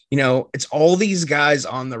 It's all these guys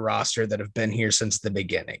on the roster that have been here since the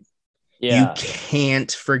beginning. Yeah. You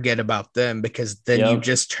can't forget about them, because then you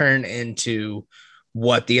just turn into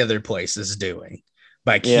what the other place is doing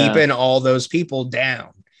by keeping all those people down.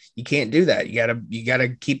 You can't do that. You gotta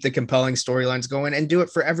keep the compelling storylines going and do it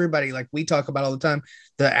for everybody. Like we talk about all the time,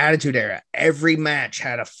 the Attitude Era, every match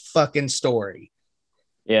had a fucking story.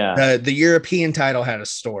 Yeah. The European title had a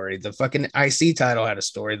story. The fucking IC title had a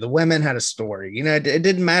story. The women had a story. It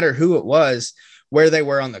didn't matter who it was, where they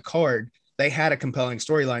were on the card. They had a compelling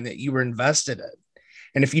storyline that you were invested in.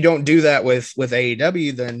 And if you don't do that with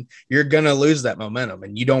AEW, then you're going to lose that momentum,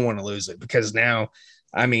 and you don't want to lose it, because now,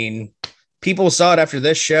 I mean, people saw it after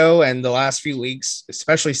this show and the last few weeks,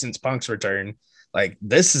 especially since Punk's return, like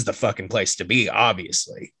this is the fucking place to be,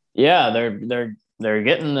 obviously. Yeah. They're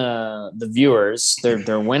getting the viewers.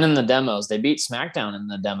 They're winning the demos. They beat SmackDown in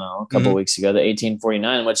the demo a couple weeks ago, the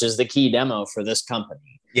 1849, which is the key demo for this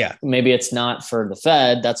company. Yeah. Maybe it's not for the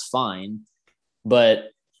Fed. That's fine. But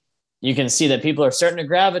you can see that people are starting to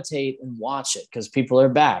gravitate and watch it because people are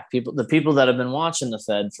back. The people that have been watching the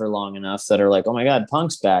Fed for long enough that are like, oh my God,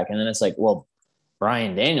 Punk's back. And then it's like, well,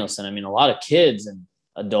 Bryan Danielson. I mean, a lot of kids and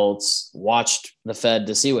adults watched the Fed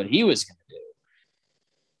to see what he was going to do.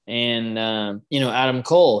 And, Adam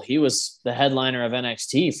Cole, he was the headliner of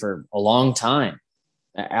NXT for a long time.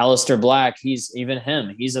 Aleister Black, he's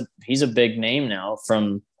a big name now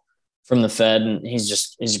from the Fed, and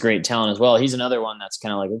he's a great talent as well. He's another one that's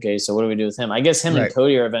kind of like, okay, so what do we do with him? I guess him and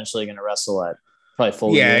Cody are eventually going to wrestle at probably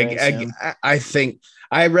Full Gear. Yeah, I think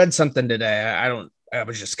I read something today. I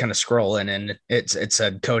was just kind of scrolling, and it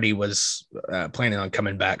said Cody was planning on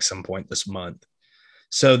coming back some point this month.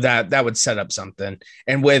 So that would set up something.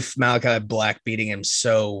 And with Malachi Black beating him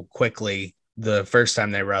so quickly the first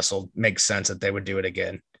time they wrestled, makes sense that they would do it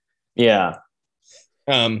again. Yeah.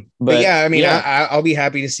 But yeah, I mean, I'll be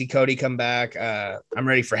happy to see Cody come back. I'm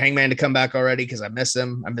ready for Hangman to come back already because I miss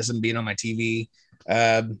him. I miss him being on my TV.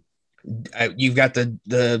 You've got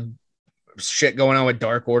the shit going on with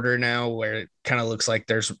Dark Order now, where it kind of looks like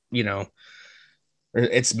there's,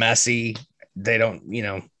 it's messy. They don't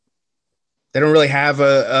really have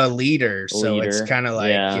a leader. So it's kind of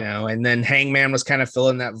like, and then Hangman was kind of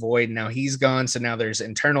filling that void. Now he's gone. So now there's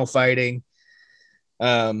internal fighting.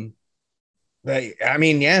 But I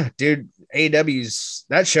mean, yeah, dude, AEW's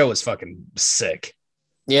that show was fucking sick.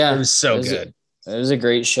 Yeah. It was so good. It was a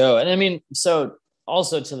great show. And I mean, so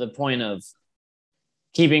also to the point of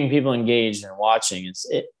keeping people engaged and watching,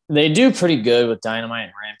 they do pretty good with Dynamite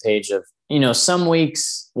and Rampage of, some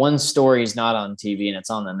weeks one story is not on TV and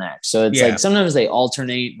it's on the next. So it's like sometimes they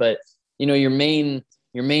alternate, but your main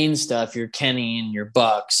stuff, your Kenny and your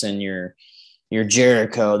Bucks and your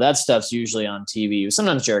Jericho, that stuff's usually on TV.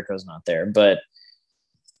 Sometimes Jericho's not there, but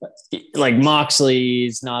like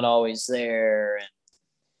Moxley's not always there. And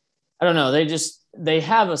I don't know. They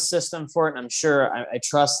have a system for it. And I'm sure I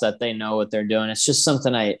trust that they know what they're doing. It's just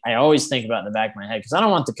something I always think about in the back of my head. Cause I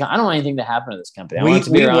don't want anything to happen to this company.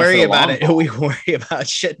 We worry about it. We worry about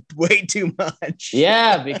shit way too much.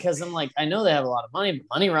 Yeah. Because I'm like, I know they have a lot of money,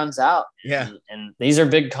 but money runs out. Yeah. And these are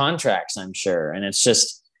big contracts, I'm sure. And it's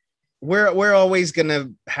just, we're always going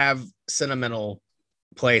to have sentimental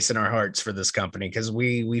place in our hearts for this company because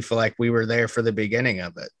we feel like we were there for the beginning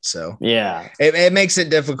of it. So yeah, it makes it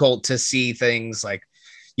difficult to see things like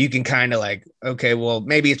you can kind of like, okay, well,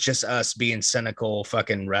 maybe it's just us being cynical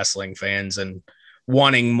fucking wrestling fans and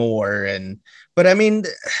wanting more. But I mean,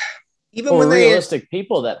 even when realistic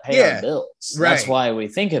people that pay our bills, that's why we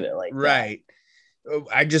think of it like that.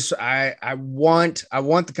 I want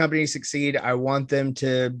the company to succeed. I want them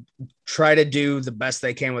to try to do the best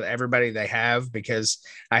they can with everybody they have, because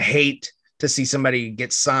I hate to see somebody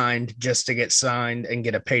get signed just to get signed and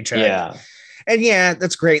get a paycheck. Yeah. And yeah,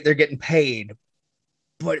 that's great. They're getting paid,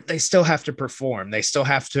 but they still have to perform. They still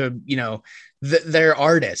have to, they're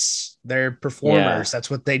artists, they're performers. Yeah.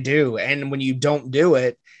 That's what they do. And when you don't do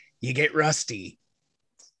it, you get rusty.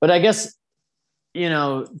 But I guess,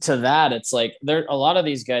 to that, it's like there a lot of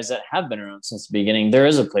these guys that have been around since the beginning, there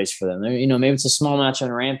is a place for them. Maybe it's a small match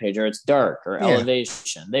on Rampage, or it's Dark or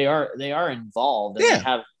Elevation. They are involved, and they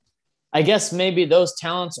have, I guess maybe those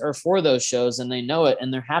talents are for those shows and they know it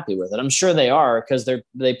and they're happy with it. I'm sure they are, because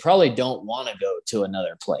they probably don't want to go to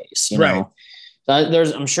another place. Right.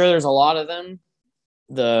 I'm sure there's a lot of them,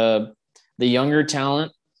 the younger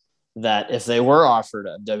talent, that if they were offered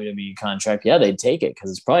a WWE contract, they'd take it, because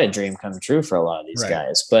it's probably a dream come true for a lot of these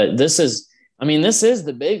guys. But this is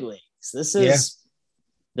the big leagues.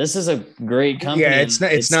 This is a great company. Yeah,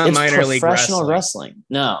 it's not minor league professional wrestling.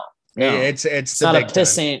 No, it's not a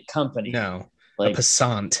pissant company. No, like a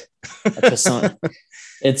passant.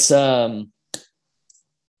 It's there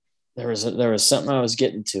was something I was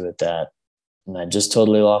getting to with that, and I just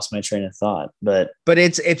totally lost my train of thought. But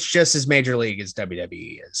it's just as major league as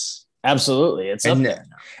WWE is. Absolutely, it's up there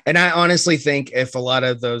now. And I honestly think if a lot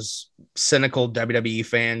of those cynical WWE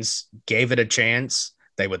fans gave it a chance,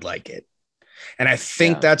 they would like it. And I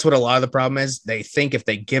think that's what a lot of the problem is. They think if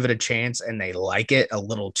they give it a chance and they like it a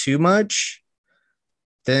little too much,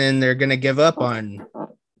 then they're going to give up on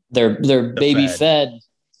their baby Fed.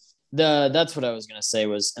 That's what I was going to say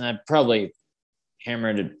was, and I probably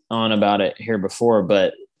hammered it on about it here before,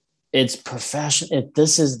 but it's professional.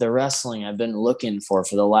 This is the wrestling I've been looking for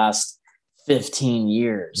the last 15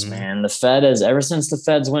 years, man. The Fed is, ever since the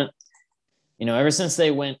Feds went, ever since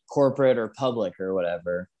they went corporate or public or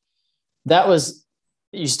whatever,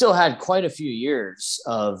 you still had quite a few years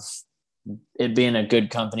of it being a good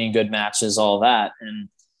company, good matches, all that. And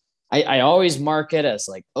I always mark it as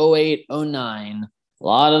like 08, 09. A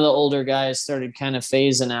lot of the older guys started kind of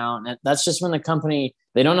phasing out. And that's just when the company,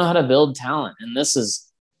 they don't know how to build talent. And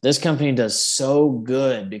this company does so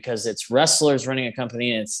good because it's wrestlers running a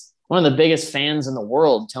company, and one of the biggest fans in the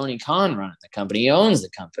world, Tony Khan, running the company. He owns the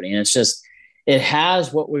company. And it's just, it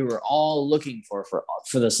has what we were all looking for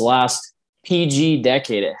this last PG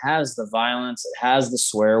decade. It has the violence. It has the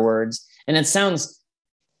swear words. And it sucks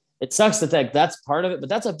that that's part of it, but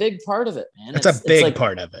that's a big part of it, man. It's a big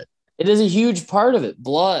part of it. It is a huge part of it.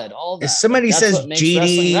 Blood, all that. If somebody says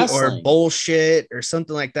GD wrestling. or bullshit or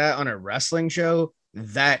something like that on a wrestling show,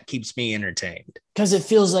 that keeps me entertained. Because it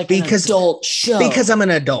feels like an adult show. Because I'm an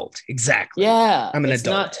adult. Exactly. Yeah. I'm an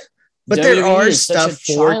adult. But WWE there are stuff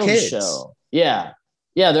for kids. Show. Yeah.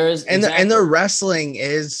 Yeah, there is. And the wrestling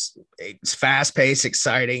it's fast paced,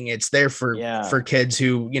 exciting. It's there for kids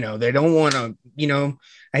who, they don't want to,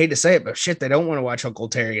 I hate to say it, but shit, they don't want to watch Uncle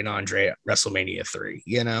Terry and Andre at WrestleMania 3,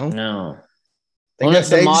 No. Well, it's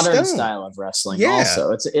the modern style of wrestling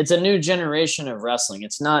also. It's a new generation of wrestling.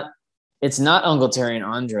 It's not Uncle Terry and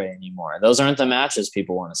Andre anymore. Those aren't the matches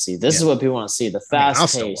people want to see. This is what people want to see. The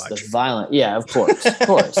fast pace, the violent. Yeah, of course. Of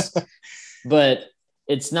course. But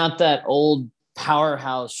it's not that old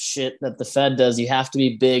powerhouse shit that the Fed does. You have to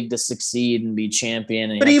be big to succeed and be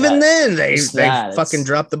champion. But even then, they fucking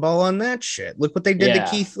dropped the ball on that shit. Look what they did to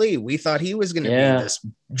Keith Lee. We thought he was going to be this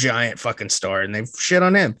giant fucking star, and they've shit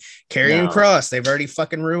on him. Karrion Kross, they've already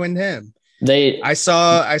fucking ruined him. I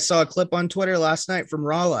saw a clip on Twitter last night from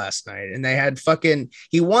Raw last night, and they had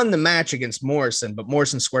he won the match against Morrison, but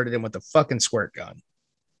Morrison squirted him with a fucking squirt gun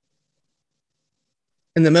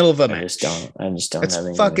in the middle of a match. I just don't.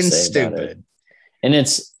 It's fucking stupid. And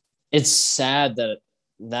it's sad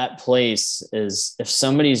that place is, if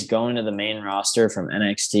somebody's going to the main roster from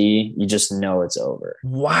NXT, you just know it's over.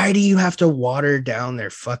 Why do you have to water down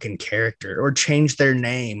their fucking character or change their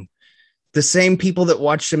name? The same people that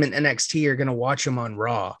watched them in NXT are going to watch them on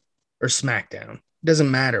Raw or SmackDown. It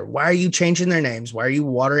doesn't matter. Why are you changing their names? Why are you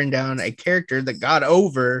watering down a character that got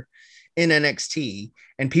over in NXT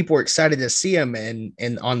and people were excited to see him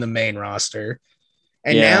on the main roster?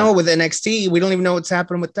 And now with NXT, we don't even know what's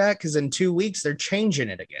happening with that, because in 2 weeks, they're changing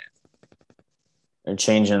it again. They're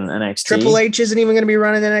changing NXT. Triple H isn't even going to be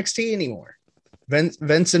running NXT anymore.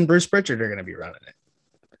 Vince and Bruce Pritchard are going to be running it.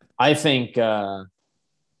 I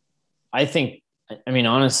mean,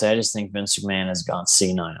 honestly, I just think Vince McMahon has gone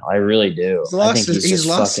senile. I really do. He's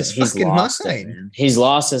lost his fucking mind. He's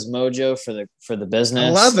lost his mojo for the business. I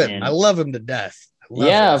love him. I love him to death.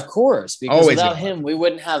 Of course. Because without him, we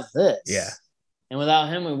wouldn't have this. Yeah. And without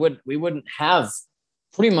him, we wouldn't have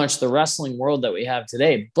pretty much the wrestling world that we have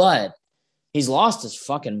today. But he's lost his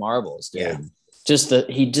fucking marbles, dude. Yeah.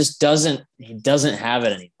 He doesn't have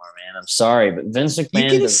it anymore, man. I'm sorry, but Vince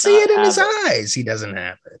McMahon, you can see it in his eyes. He doesn't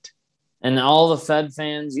have it. And all the Fed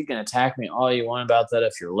fans, you can attack me all you want about that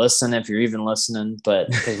if you're even listening. But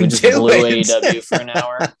because we just blew AEW for an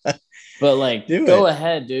hour. But go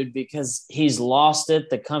ahead, dude, because he's lost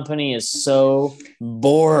it. The company is so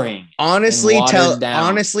boring. Honestly,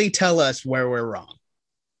 tell us where we're wrong.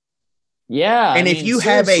 Yeah. And if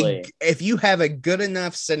you have a good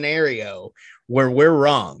enough scenario where we're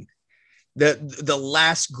wrong, the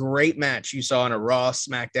last great match you saw on a Raw,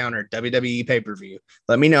 SmackDown, or WWE pay-per-view,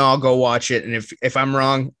 let me know. I'll go watch it. And if I'm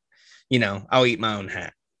wrong, I'll eat my own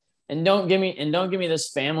hat. And don't give me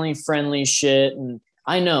this family friendly shit. And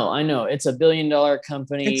I know it's a $1 billion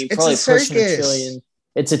company, probably pushing $1 trillion.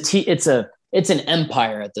 It's an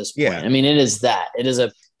empire at this point. Yeah. I mean, it is that. It is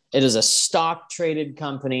a stock traded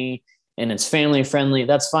company, and it's family friendly.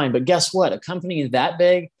 That's fine. But guess what? A company that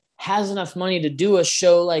big has enough money to do a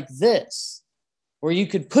show like this, where you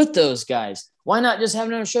could put those guys. Why not just have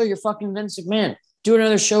another show? You're fucking Vince McMahon. Do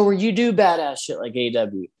another show where you do badass shit like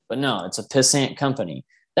AEW. But no, it's a pissant company.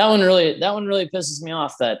 That one really pisses me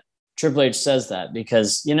off that Triple H says that,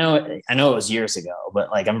 because, I know it was years ago, but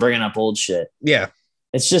I'm bringing up old shit. Yeah.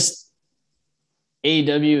 It's just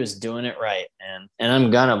AEW is doing it right, man. And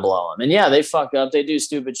I'm going to blow them. And yeah, they fuck up. They do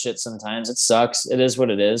stupid shit sometimes. It sucks. It is what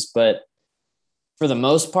it is. But for the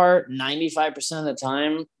most part, 95% of the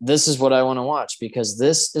time, this is what I want to watch, because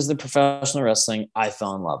this is the professional wrestling I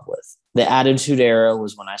fell in love with. The Attitude Era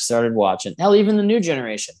was when I started watching. Hell, even the new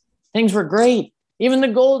generation. Things were great. Even the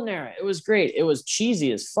golden era, it was great. It was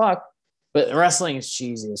cheesy as fuck, but wrestling is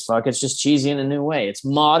cheesy as fuck. It's just cheesy in a new way. It's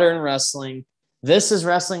modern wrestling. This is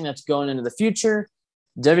wrestling that's going into the future.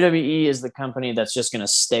 WWE is the company that's just going to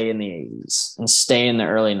stay in the 80s and stay in the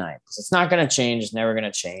early 90s. It's not going to change. It's never going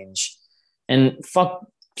to change. And fuck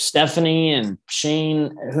Stephanie and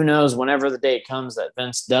Shane. Who knows, whenever the day comes that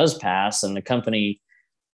Vince does pass and the company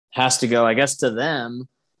has to go, I guess, to them,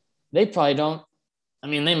 they probably don't. I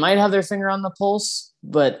mean, they might have their finger on the pulse,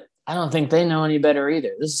 but I don't think they know any better either.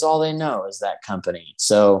 This is all they know is that company.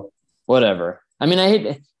 So whatever. I mean,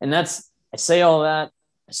 I say all that.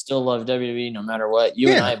 I still love WWE no matter what. You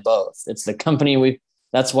and I both. It's the company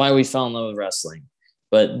that's why we fell in love with wrestling.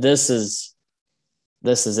 But this is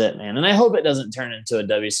it, man. And I hope it doesn't turn into a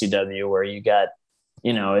WCW where you got,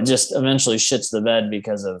 it just eventually shits the bed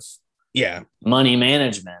because of money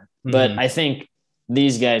management. Mm-hmm. But I think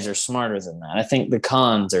these guys are smarter than that. I think the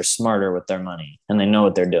cons are smarter with their money and they know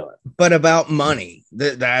what they're doing. But about money,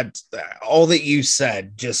 that all that you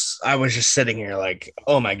said, I was just sitting here like,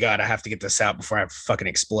 oh my God, I have to get this out before I fucking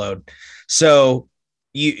explode. So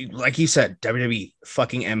like you said, WWE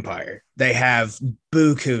fucking empire. They have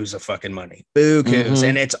bukus of fucking money, bukus,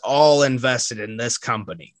 and it's all invested in this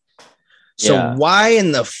company. So why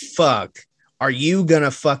in the fuck are you going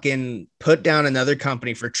to fucking put down another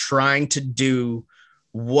company for trying to do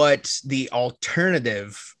what the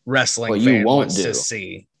alternative wrestling fan wants to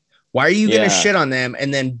see? Why are you going to shit on them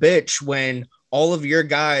and then bitch when all of your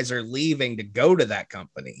guys are leaving to go to that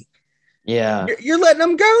company? Yeah. You're letting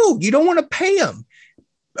them go. You don't want to pay them.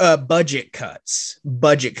 Budget cuts.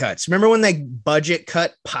 Remember when they budget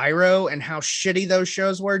cut Pyro and how shitty those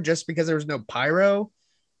shows were just because there was no Pyro?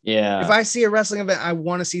 Yeah. If I see a wrestling event, I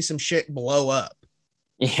want to see some shit blow up.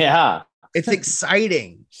 Yeah. It's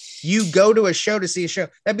exciting. You go to a show to see a show.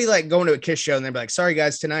 That'd be like going to a Kiss show and they'd be like, sorry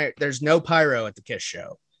guys, tonight there's no Pyro at the Kiss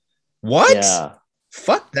show. What? Yeah.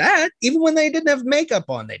 Fuck that. Even when they didn't have makeup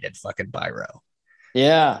on, they did fucking Pyro.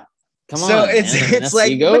 Yeah. Come on. So it's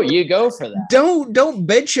like you go for that. Don't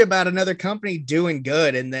bitch about another company doing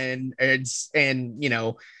good and then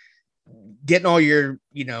getting all your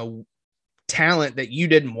talent that you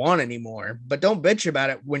didn't want anymore. But don't bitch about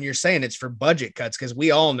it when you're saying it's for budget cuts, because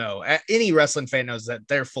we all know, any wrestling fan knows that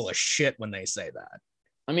they're full of shit when they say that.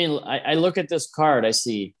 I mean, I look at this card, I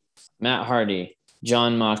see Matt Hardy,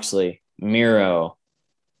 Jon Moxley, Miro.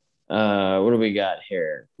 What do we got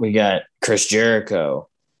here? We got Chris Jericho.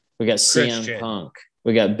 We got CM Punk.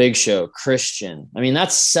 We got Big Show, Christian. I mean,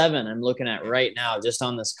 that's 7 I'm looking at right now just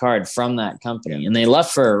on this card from that company. And they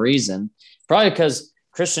left for a reason. Probably because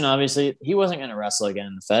Christian, obviously, he wasn't going to wrestle again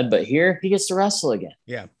in the Fed, but here he gets to wrestle again.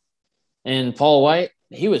 Yeah. And Paul White,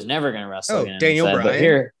 he was never going to wrestle again Daniel in the Fed, Bryan. But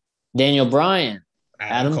here, Daniel Bryan,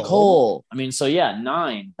 Adam Cole. I mean, so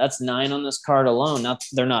 9. That's 9 on this card alone.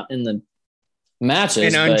 They're not in the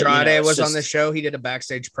matches. And Andrade was on the show. He did a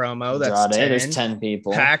backstage promo. That's Andrade, 10. There's 10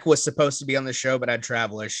 people. Pac was supposed to be on the show, but had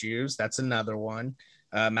travel issues. That's another one.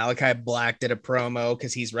 Malachi Black did a promo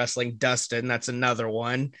because he's wrestling Dustin. That's another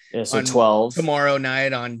one. Yeah, so 12 tomorrow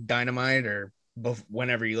night on Dynamite, or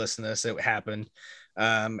whenever you listen to this, it happened.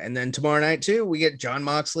 And then tomorrow night too, we get Jon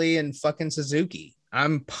Moxley and fucking Suzuki.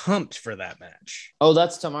 I'm pumped for that match. Oh,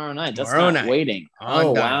 that's tomorrow night. That's not night. Waiting.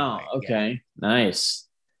 Oh, wow. Okay. Yeah. Nice.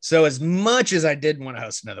 So as much as I did want to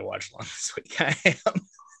host another watch along this week, I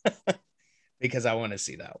am because I want to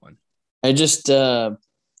see that one. I just, I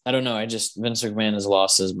don't know. Vince McMahon has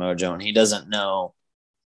lost his mojo and he doesn't know.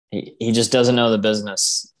 He just doesn't know the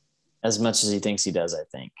business as much as he thinks he does, I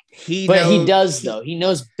think. He does, though. He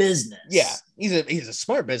knows business. Yeah. He's a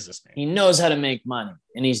smart businessman. He knows how to make money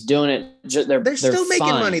and he's doing it. They're still making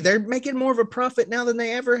money. They're making more of a profit now than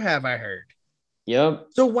they ever have, I heard. Yep.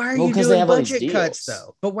 So why are you doing budget cuts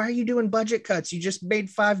though? But why are you doing budget cuts? You just made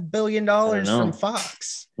 $5 billion from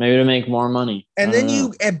Fox. Maybe to make more money. And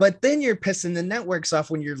then but then you're pissing the networks off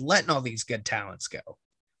when you're letting all these good talents go.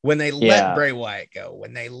 When they let Bray Wyatt go,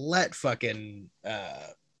 when they let fucking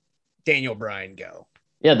Daniel Bryan go.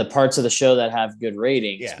 Yeah, the parts of the show that have good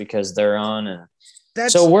ratings because they're on, and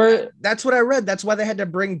that's what I read. That's why they had to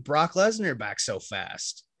bring Brock Lesnar back so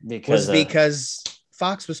fast. Because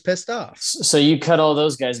Fox was pissed off. So you cut all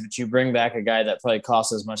those guys, but you bring back a guy that probably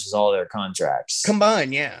costs as much as all their contracts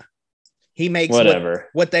combined. Yeah, he makes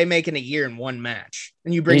what they make in a year in one match,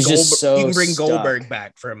 and you bring you can bring Goldberg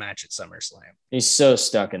back for a match at SummerSlam. He's so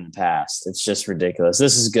stuck in the past. It's just ridiculous.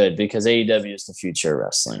 This is good because AEW is the future of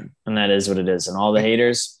wrestling, and that is what it is. And all the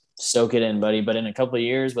haters, soak it in, buddy. But in a couple of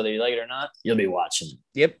years, whether you like it or not, you'll be watching.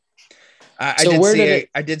 Yep.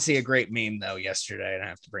 I did see a great meme though yesterday, and I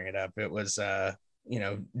have to bring it up. It was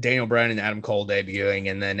Daniel Bryan and Adam Cole debuting,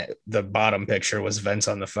 and then the bottom picture was Vince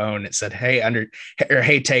on the phone. It said, "Hey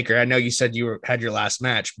Taker, I know you said you had your last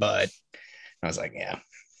match, but," I was like, "Yeah,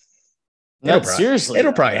 it'll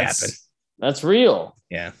probably happen. That's real."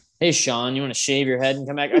 Yeah. Hey Sean, you want to shave your head and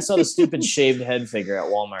come back? I saw the stupid shaved head figure at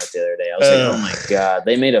Walmart the other day. I was like, "Oh my god,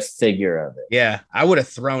 they made a figure of it." Yeah, I would have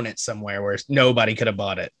thrown it somewhere where nobody could have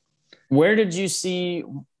bought it. Where did you see?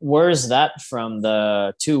 Where's that from?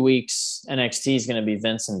 The 2 weeks NXT is going to be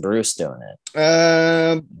Vince and Bruce doing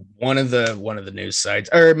it. One of the news sites,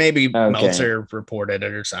 or maybe Meltzer reported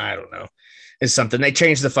it, or I don't know. It's something. They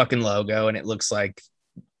changed the fucking logo, and it looks like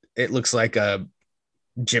a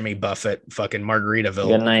Jimmy Buffett fucking Margaritaville.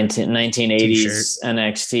 You got 1980s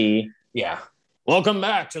NXT. Yeah. Welcome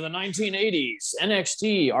back to the 1980s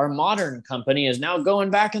NXT. Our modern company is now going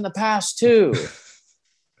back in the past too.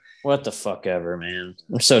 What the fuck ever, man.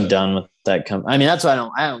 I'm so done with that company. I mean, that's why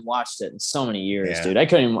I haven't watched it in so many years, dude. I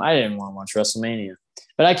didn't want to watch WrestleMania.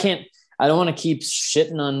 But I don't want to keep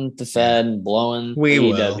shitting on the Fed and blowing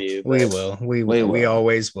AEW. We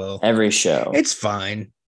always will. Every show. It's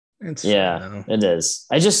fine. Fine, it is.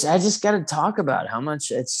 I just got to talk about how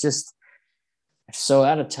much it's just so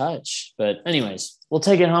out of touch. But anyways, we'll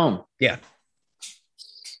take it home. Yeah.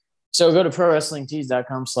 So go to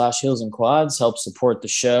prowrestlingtees.com/heels and quads, help support the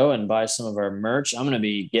show and buy some of our merch. I'm going to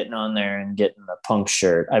be getting on there and getting the Punk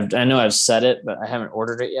shirt. I know I've said it, but I haven't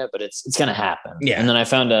ordered it yet, but it's going to happen. Yeah. And then I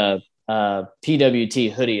found a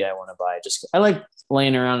PWT hoodie I want to buy. I like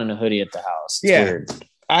laying around in a hoodie at the house. It's weird.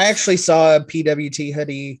 I actually saw a PWT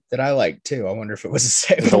hoodie that I liked too. I wonder if it was the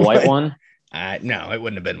same. The white one? No, it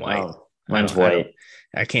wouldn't have been white. Oh, mine's white.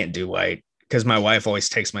 I can't do white because my wife always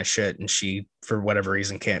takes my shit and she, for whatever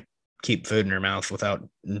reason, can't keep food in her mouth without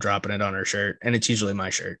dropping it on her shirt. And it's usually my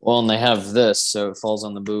shirt. Well, and they have this, so it falls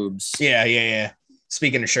on the boobs. Yeah.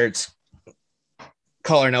 Speaking of shirts,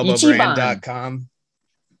 collarandelbowbrand.com.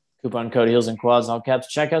 Coupon code Heels and Quads, all caps.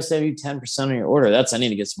 Check out, save you 10% on your order. I need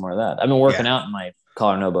to get some more of that. I've been working out in my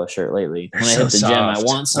collar and elbow shirt lately. When I hit the gym, I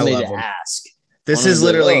want somebody to ask. This is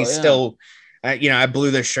literally still, I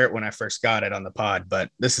blew this shirt when I first got it on the pod,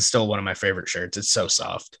 but this is still one of my favorite shirts. It's so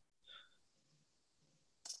soft.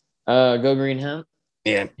 Go Green Hemp.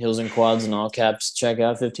 Yeah. Heels and Quads and all caps. Check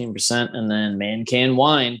out 15%. And then Man Can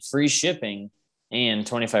Wine, free shipping and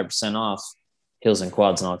 25% off. Heels and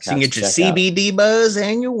Quads and all caps. So you can get your CBD buzz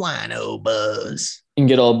and your wino buzz. You can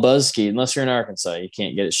get all buzzkey. Unless you're in Arkansas, you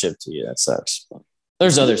can't get it shipped to you. That sucks.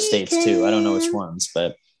 There's other states too. I don't know which ones,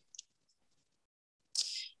 but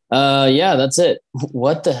that's it.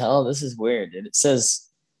 What the hell? This is weird. It says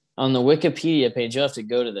on the Wikipedia page, you have to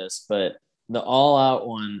go to this, but the all out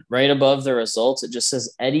one right above the results, it just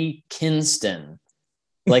says Eddie Kinston,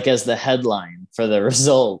 like as the headline for the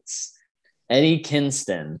results. Eddie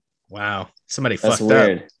Kinston. Wow. Somebody That's fucked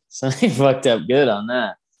weird. up. Somebody fucked up good on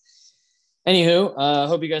that. Anywho,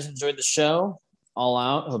 hope you guys enjoyed the show. All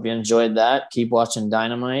Out. Hope you enjoyed that. Keep watching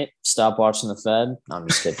Dynamite. Stop watching the Fed. No, I'm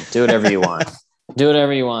just kidding. Do whatever you want. Do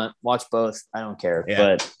whatever you want. Watch both. I don't care.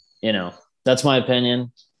 Yeah. But, that's my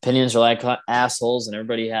opinion. Opinions are like assholes, and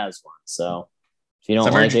everybody has one. So if you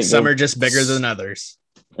don't like it, some are just bigger than others.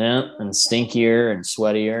 Yeah, and stinkier and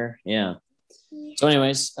sweatier. Yeah. So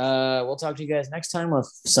anyways, we'll talk to you guys next time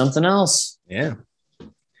with something else. Yeah.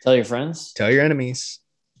 Tell your friends. Tell your enemies.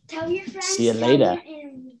 Tell your friends. See you later.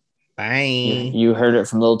 Bye. You heard it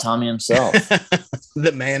from little Tommy himself.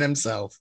 The man himself.